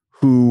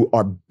who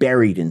are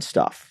buried in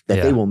stuff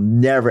that they will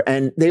never,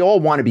 and they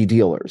all want to be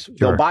dealers. Sure.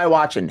 They'll buy a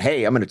watch and,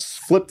 hey, I'm going to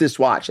flip this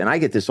watch. And I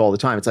get this all the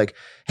time. It's like,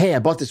 hey, I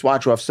bought this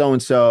watch off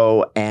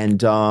so-and-so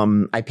and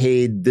I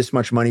paid this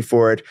much money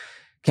for it.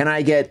 Can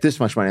I get this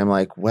much money? I'm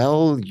like,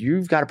 well,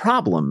 you've got a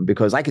problem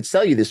because I could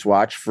sell you this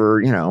watch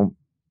for,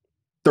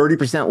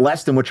 30%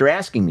 less than what you're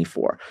asking me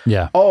for.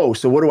 Yeah. Oh,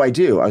 so what do I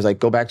do? I was like,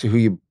 go back to who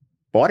you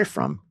bought it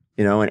from,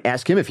 and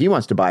ask him if he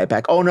wants to buy it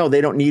back. Oh no,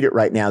 they don't need it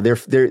right now.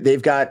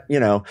 They've got,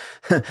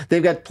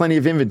 they've got plenty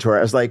of inventory.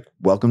 I was like,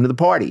 welcome to the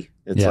party.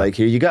 It's like,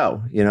 here you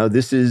go.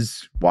 This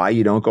is why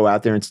you don't go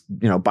out there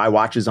and, buy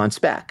watches on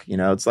spec.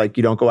 It's like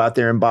you don't go out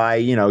there and buy,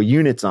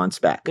 units on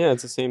spec. Yeah,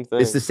 it's the same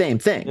thing. It's the same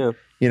thing,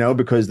 Yeah.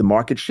 because the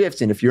market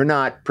shifts. And if you're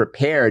not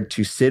prepared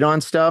to sit on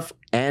stuff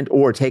and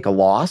or take a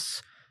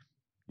loss,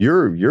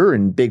 you're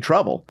in big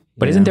trouble.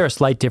 But isn't there a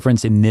slight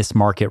difference in this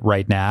market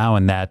right now,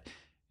 and that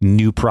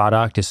new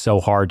product is so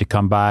hard to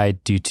come by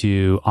due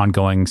to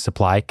ongoing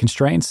supply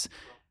constraints?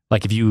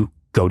 Like if you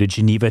go to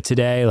Geneva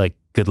today, like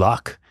good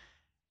luck,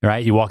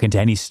 right? You walk into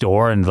any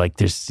store and like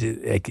there's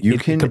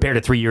compared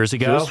to 3 years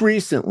ago. Just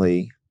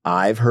recently,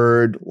 I've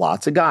heard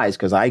lots of guys,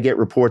 because I get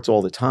reports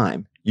all the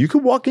time. You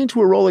could walk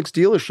into a Rolex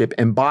dealership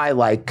and buy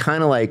like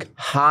kind of like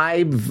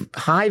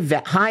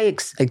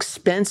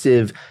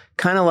expensive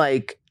kind of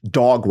like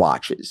dog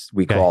watches,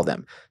 we call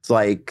them. It's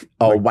like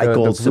white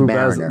gold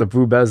Submariner. The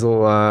blue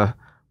bezel.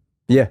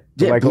 Yeah,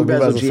 blue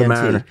bezel GMT.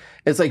 Submariner.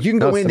 It's like you can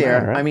go in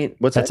there. Right? I mean,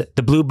 what's That's that? it.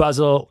 The Blue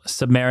Bezel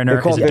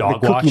Submariner is a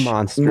dog the watch. Cookie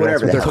Monster.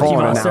 Whatever That's they're what Cookie calling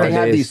it Monster. now. They have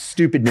nowadays. these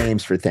stupid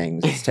names for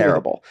things. It's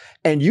terrible.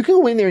 And you can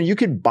go in there and you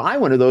could buy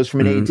one of those from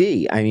an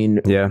AD. I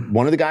mean,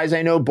 one of the guys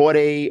I know bought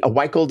a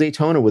white gold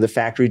Daytona with a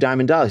factory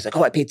diamond dial. He's like,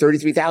 oh, I paid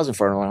 $33,000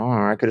 for it. I'm like,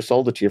 oh, I could have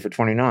sold it to you for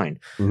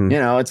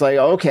 $29,000. It's like,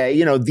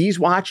 okay, these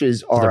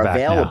watches are They're back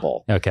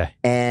available. now. Okay.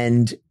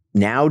 And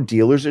now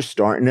dealers are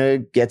starting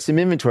to get some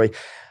inventory.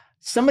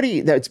 Somebody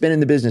that's been in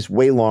the business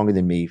way longer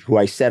than me, who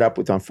I set up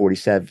with on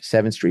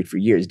 47th Street for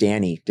years,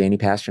 Danny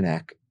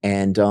Pasternak.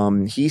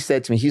 And he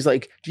said to me, he's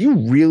like, do you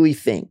really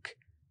think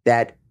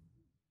that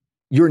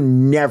you're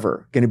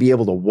never going to be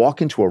able to walk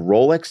into a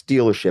Rolex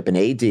dealership, an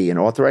AD, an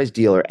authorized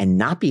dealer, and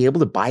not be able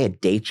to buy a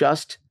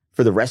Datejust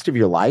for the rest of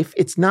your life?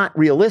 It's not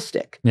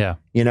realistic. Yeah.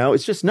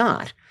 It's just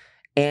not.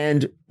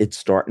 And it's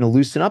starting to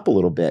loosen up a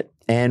little bit.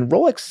 And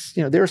Rolex,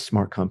 they're a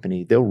smart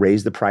company. They'll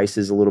raise the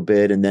prices a little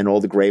bit, and then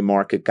all the gray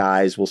market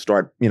guys will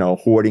start,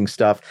 hoarding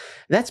stuff.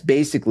 That's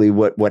basically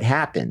what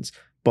happens.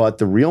 But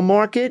the real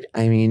market,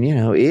 I mean,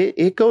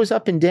 it goes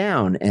up and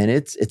down, and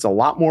it's a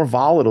lot more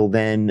volatile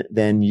than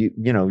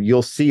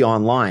you'll see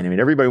online. I mean,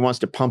 everybody wants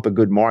to pump a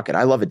good market.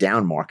 I love a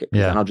down market,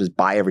 because then I'll just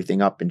buy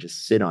everything up and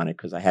just sit on it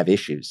because I have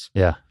issues.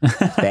 Yeah.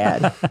 It's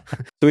bad.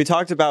 So we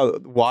talked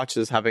about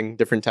watches having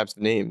different types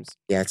of names.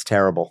 Yeah, it's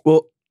terrible.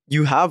 Well,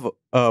 you have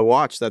a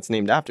watch that's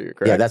named after you,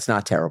 correct? Yeah, that's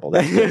not terrible.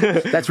 That's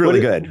good. That's really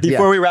good.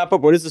 Before we wrap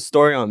up, what is the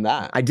story on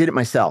that? I did it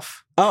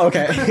myself. Oh,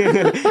 okay.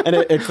 And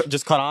it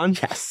just caught on?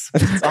 Yes.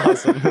 That's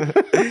awesome.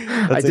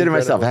 I did it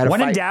myself. I had a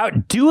When in fight.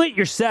 doubt, do it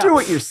yourself. Do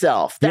it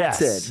yourself.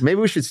 That's Yes. it.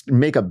 Maybe we should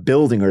make a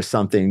building or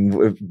something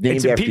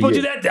named after People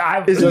you. do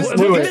that. Look Look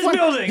at at this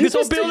building. This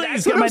whole building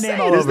has got my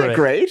name all Isn't over that it.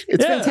 great?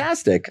 It's Yeah.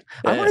 fantastic.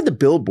 I Yeah. wanted the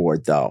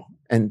billboard though,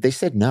 and they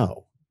said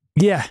no.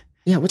 Yeah.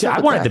 Yeah, what's up I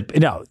with wanted that?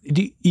 no.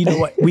 You know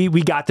what? We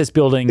got this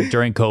building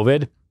during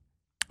COVID,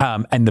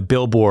 and the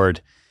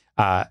billboard.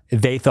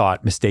 They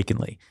thought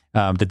mistakenly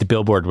that the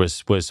billboard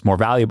was more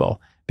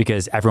valuable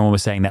because everyone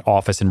was saying that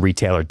office and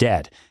retail are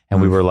dead,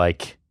 and we were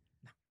like,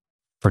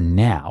 for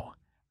now,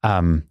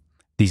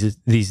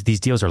 these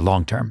deals are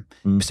long term.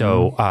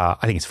 So I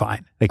think it's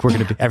fine. Like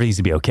everything's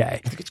gonna be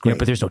okay. I think it's great.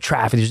 But there's no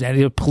traffic. There's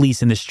no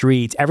police in the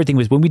streets. Everything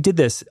was when we did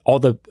this. All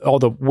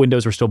the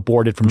windows were still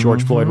boarded from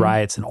George Floyd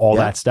riots and all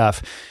that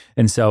stuff.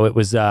 And so it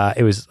was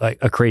like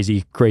a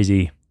crazy.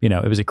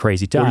 It was a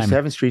crazy time.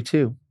 47th Street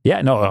too.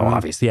 Yeah. No.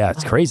 Obviously. Yeah.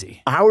 It's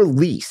crazy. Our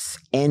lease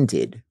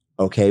ended.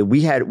 Okay,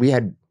 we had.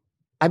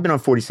 I've been on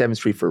 47th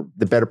Street for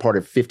the better part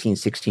of 15,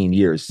 16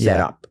 years set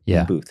up in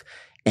the booth.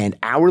 And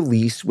our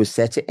lease was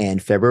set to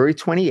end February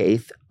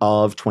 28th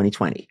of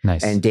 2020.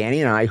 Nice. And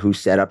Danny and I, who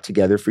set up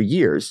together for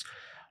years,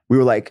 we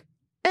were like,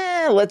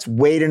 let's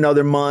wait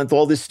another month.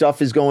 All this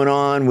stuff is going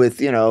on with,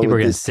 People are with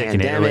getting this sick in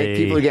pandemic. Italy.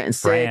 People are getting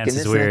sick. France And is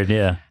this weird. and that.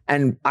 Yeah.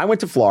 And I went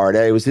to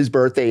Florida. It was his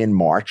birthday in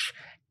March.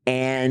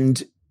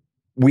 And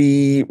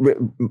we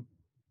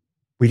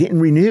didn't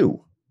renew,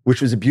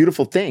 which was a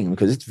beautiful thing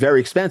because it's very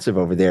expensive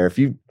over there.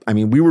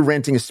 We were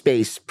renting a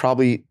space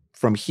probably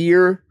from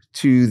here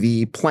to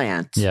the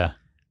plant. Yeah.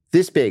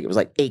 This big. It was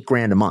like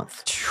 $8,000 a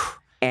month.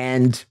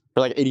 And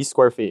For like 80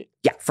 square feet.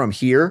 yeah, from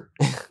here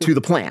to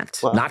the plant,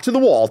 Wow. not to the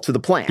wall, to the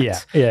plant. Yeah.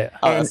 Yeah.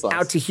 Oh, And that's nice.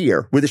 out to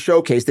here with a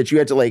showcase that you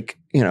had to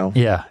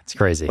Yeah. It's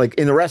crazy. like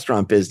in the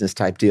restaurant business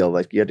type deal.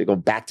 Like you had to go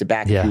back to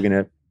back Yeah. if you're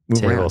going to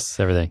move around. tables,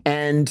 everything.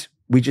 And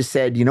we just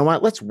said, you know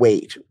what? Let's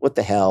wait. What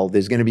the hell?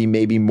 There's going to be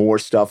maybe more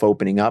stuff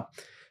opening up.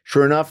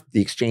 Sure enough,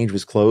 the exchange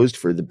was closed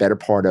for the better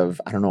part of,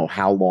 I don't know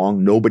how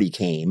long. Nobody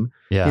came,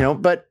 Yeah.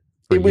 but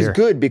For a it was year.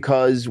 good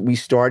because we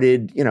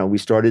started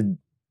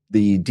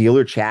the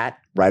dealer chat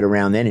right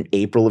around then in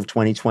April of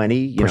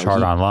 2020. Push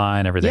hard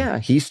online, everything. Yeah,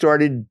 he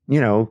started,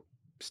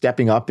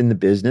 stepping up in the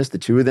business. The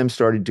two of them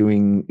started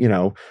doing,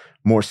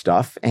 more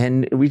stuff.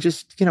 And we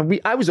just,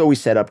 I was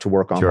always set up to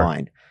work Sure.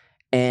 online.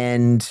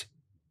 And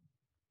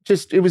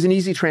just, it was an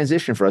easy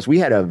transition for us. We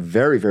had a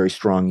very, very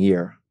strong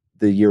year,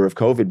 the year of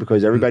COVID,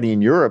 because everybody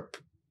in Europe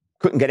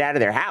couldn't get out of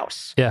their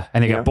house. Yeah.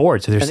 And they You got know?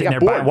 bored. So they're And they sitting got there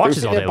bored. buying They were watches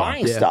sitting all there day long.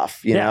 buying Yeah.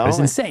 stuff, Yeah. It was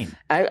and insane.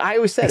 I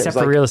always said, Except it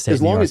was for real estate as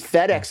in New long York. as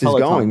FedEx is Pelotons.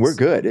 going, we're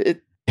good.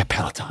 Yeah.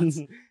 Pelotons.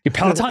 Your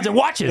Pelotons and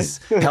watches.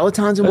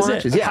 Pelotons and That's it.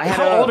 watches. Yeah, I had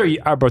How old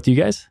are both of you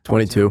guys?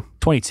 22.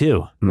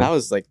 22. That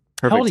was like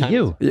perfect. How old are timing.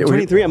 you? Yeah,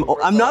 23.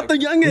 I'm not the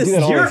youngest. do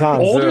that all the You're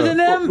time, older too. than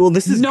them? Well,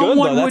 this is no good,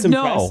 one though. That's would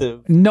know.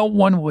 impressive. No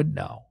one would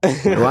know.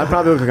 Well, I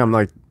probably look like I'm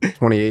like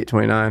 28,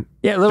 29.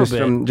 Yeah, a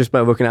little bit. Just by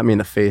looking at me in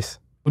the face.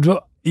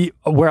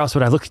 Where else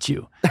would I look at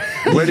you?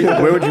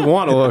 Where would you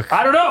want to look?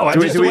 I don't know. I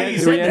just the way you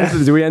said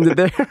that. Do we end it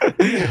there?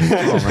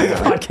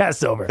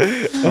 Podcast over.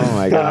 Oh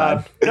my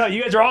God. No,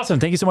 you guys are awesome.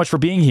 Thank you so much for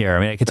being here. I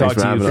mean, I could talk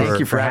Thanks to for you having us. for Thank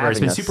you for forever. It's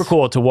having been us. super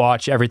cool to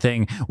watch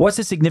everything. What's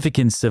the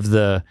significance of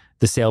the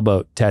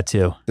sailboat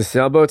tattoo? The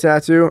sailboat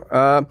tattoo?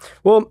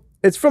 Well,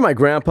 it's from my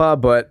grandpa,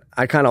 but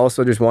I kind of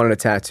also just wanted a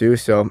tattoo.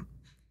 So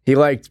he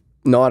liked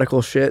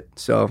nautical shit.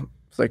 So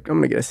it's like, I'm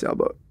going to get a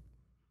sailboat.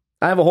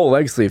 I have a whole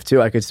leg sleeve too.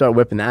 I could start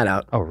whipping that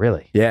out. Oh,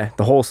 really? Yeah,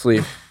 the whole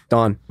sleeve.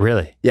 Done.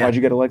 Really? Yeah. Why'd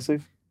you get a leg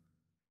sleeve?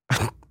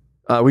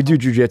 We do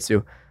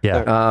jujitsu.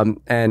 Yeah.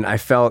 And I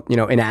felt,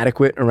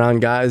 inadequate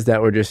around guys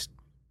that were just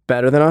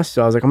better than us.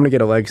 So I was like, I'm going to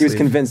get a leg He was sleeve.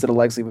 convinced that a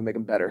leg sleeve would make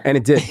him better. And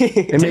it did.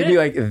 It made me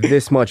like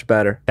this much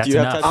better. That's Do you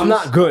have enough. tattoos? I'm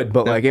not good,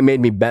 but like it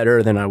made me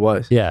better than I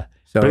was. Yeah.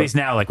 So But at least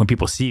now, like when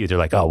people see you, they're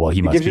like, oh, well,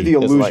 he must gives be. you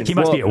the illusion. He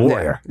must be a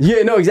warrior.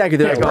 Yeah, no, exactly.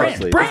 They're Yeah, like,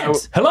 Brent,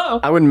 Brent,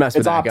 hello. I wouldn't mess with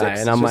It's that guy. optics.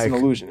 And It's I'm just like, an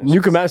illusion.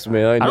 you can mess with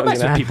me. I don't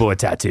mess with people with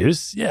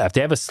tattoos. Yeah, if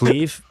they have a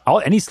sleeve,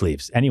 any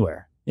sleeves,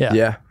 anywhere. Yeah.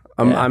 Yeah.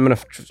 I'm Yeah. gonna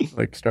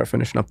like start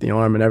finishing up the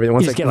arm and everything.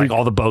 Once You just get like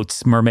all the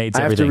boats, mermaids,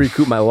 I have to everything.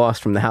 recoup my loss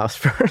from the house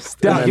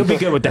first. No, And then- you'll be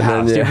good with the and then,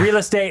 house. Dude, yeah. real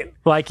estate,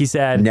 like he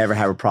said. Never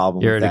have a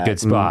problem You're with in a that. good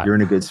spot. You're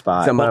in a good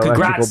spot. Some- Well, my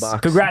electrical congrats,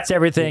 box. congrats,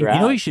 everything. You know, you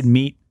Congrats. should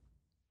meet.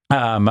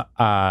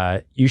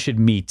 You should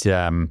meet.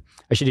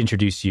 I should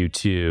introduce you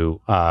to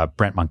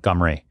Brent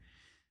Montgomery.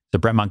 So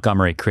Brent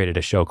Montgomery created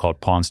a show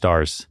called Pawn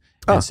Stars,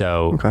 and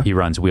so okay. he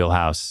runs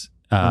Wheelhouse,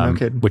 no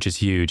kidding. which is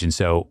huge. And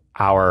so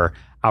our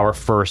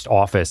first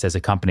office as a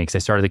company, because I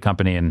started the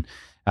company in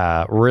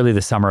really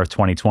the summer of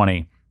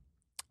 2020.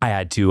 I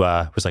had to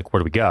was like, where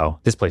do we go?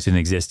 This place didn't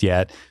exist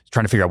yet.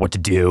 Trying to figure out what to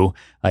do.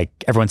 Like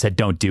everyone said,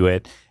 don't do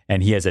it.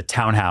 And he has a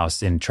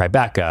townhouse in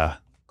Tribeca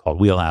called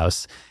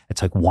Wheelhouse.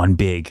 It's like one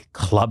big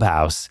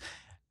clubhouse.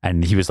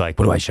 And he was like,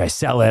 should I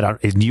sell it?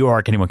 Is New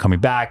York, anyone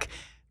coming back?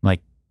 I'm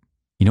like,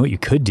 you know what you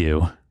could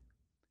do?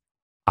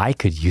 I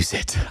could use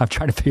it. I'm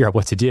trying to figure out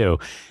what to do.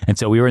 And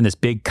so we were in this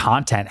big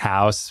content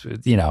house,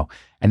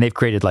 and they've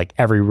created like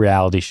every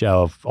reality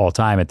show of all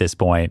time at this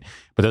point.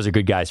 But those are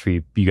good guys for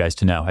you guys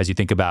to know as you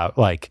think about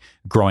like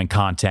growing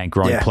content,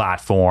 growing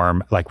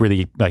platform, like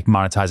really like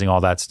monetizing all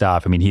that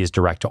stuff. I mean, he is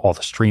direct to all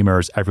the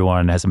streamers.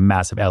 Everyone has a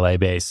massive LA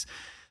base.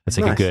 That's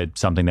like Nice.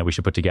 something that we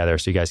should put together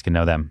so you guys can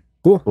know them.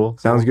 Cool.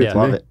 Sounds good Yeah. to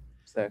Love me. it.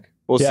 Sick.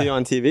 We'll Yeah. see you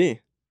on TV.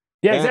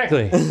 Yeah, Yeah.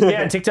 exactly.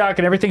 Yeah, and TikTok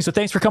and everything. So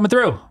thanks for coming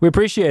through. We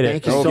appreciate it.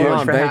 Thank you Thank so you.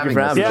 much for Thank you having for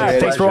us. having Yeah, us. thanks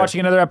for Pleasure. watching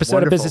another episode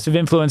Wonderful. of Business of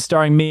Influence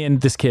starring me and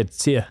this kid.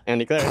 See ya.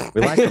 Andy Claire.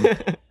 We like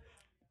them.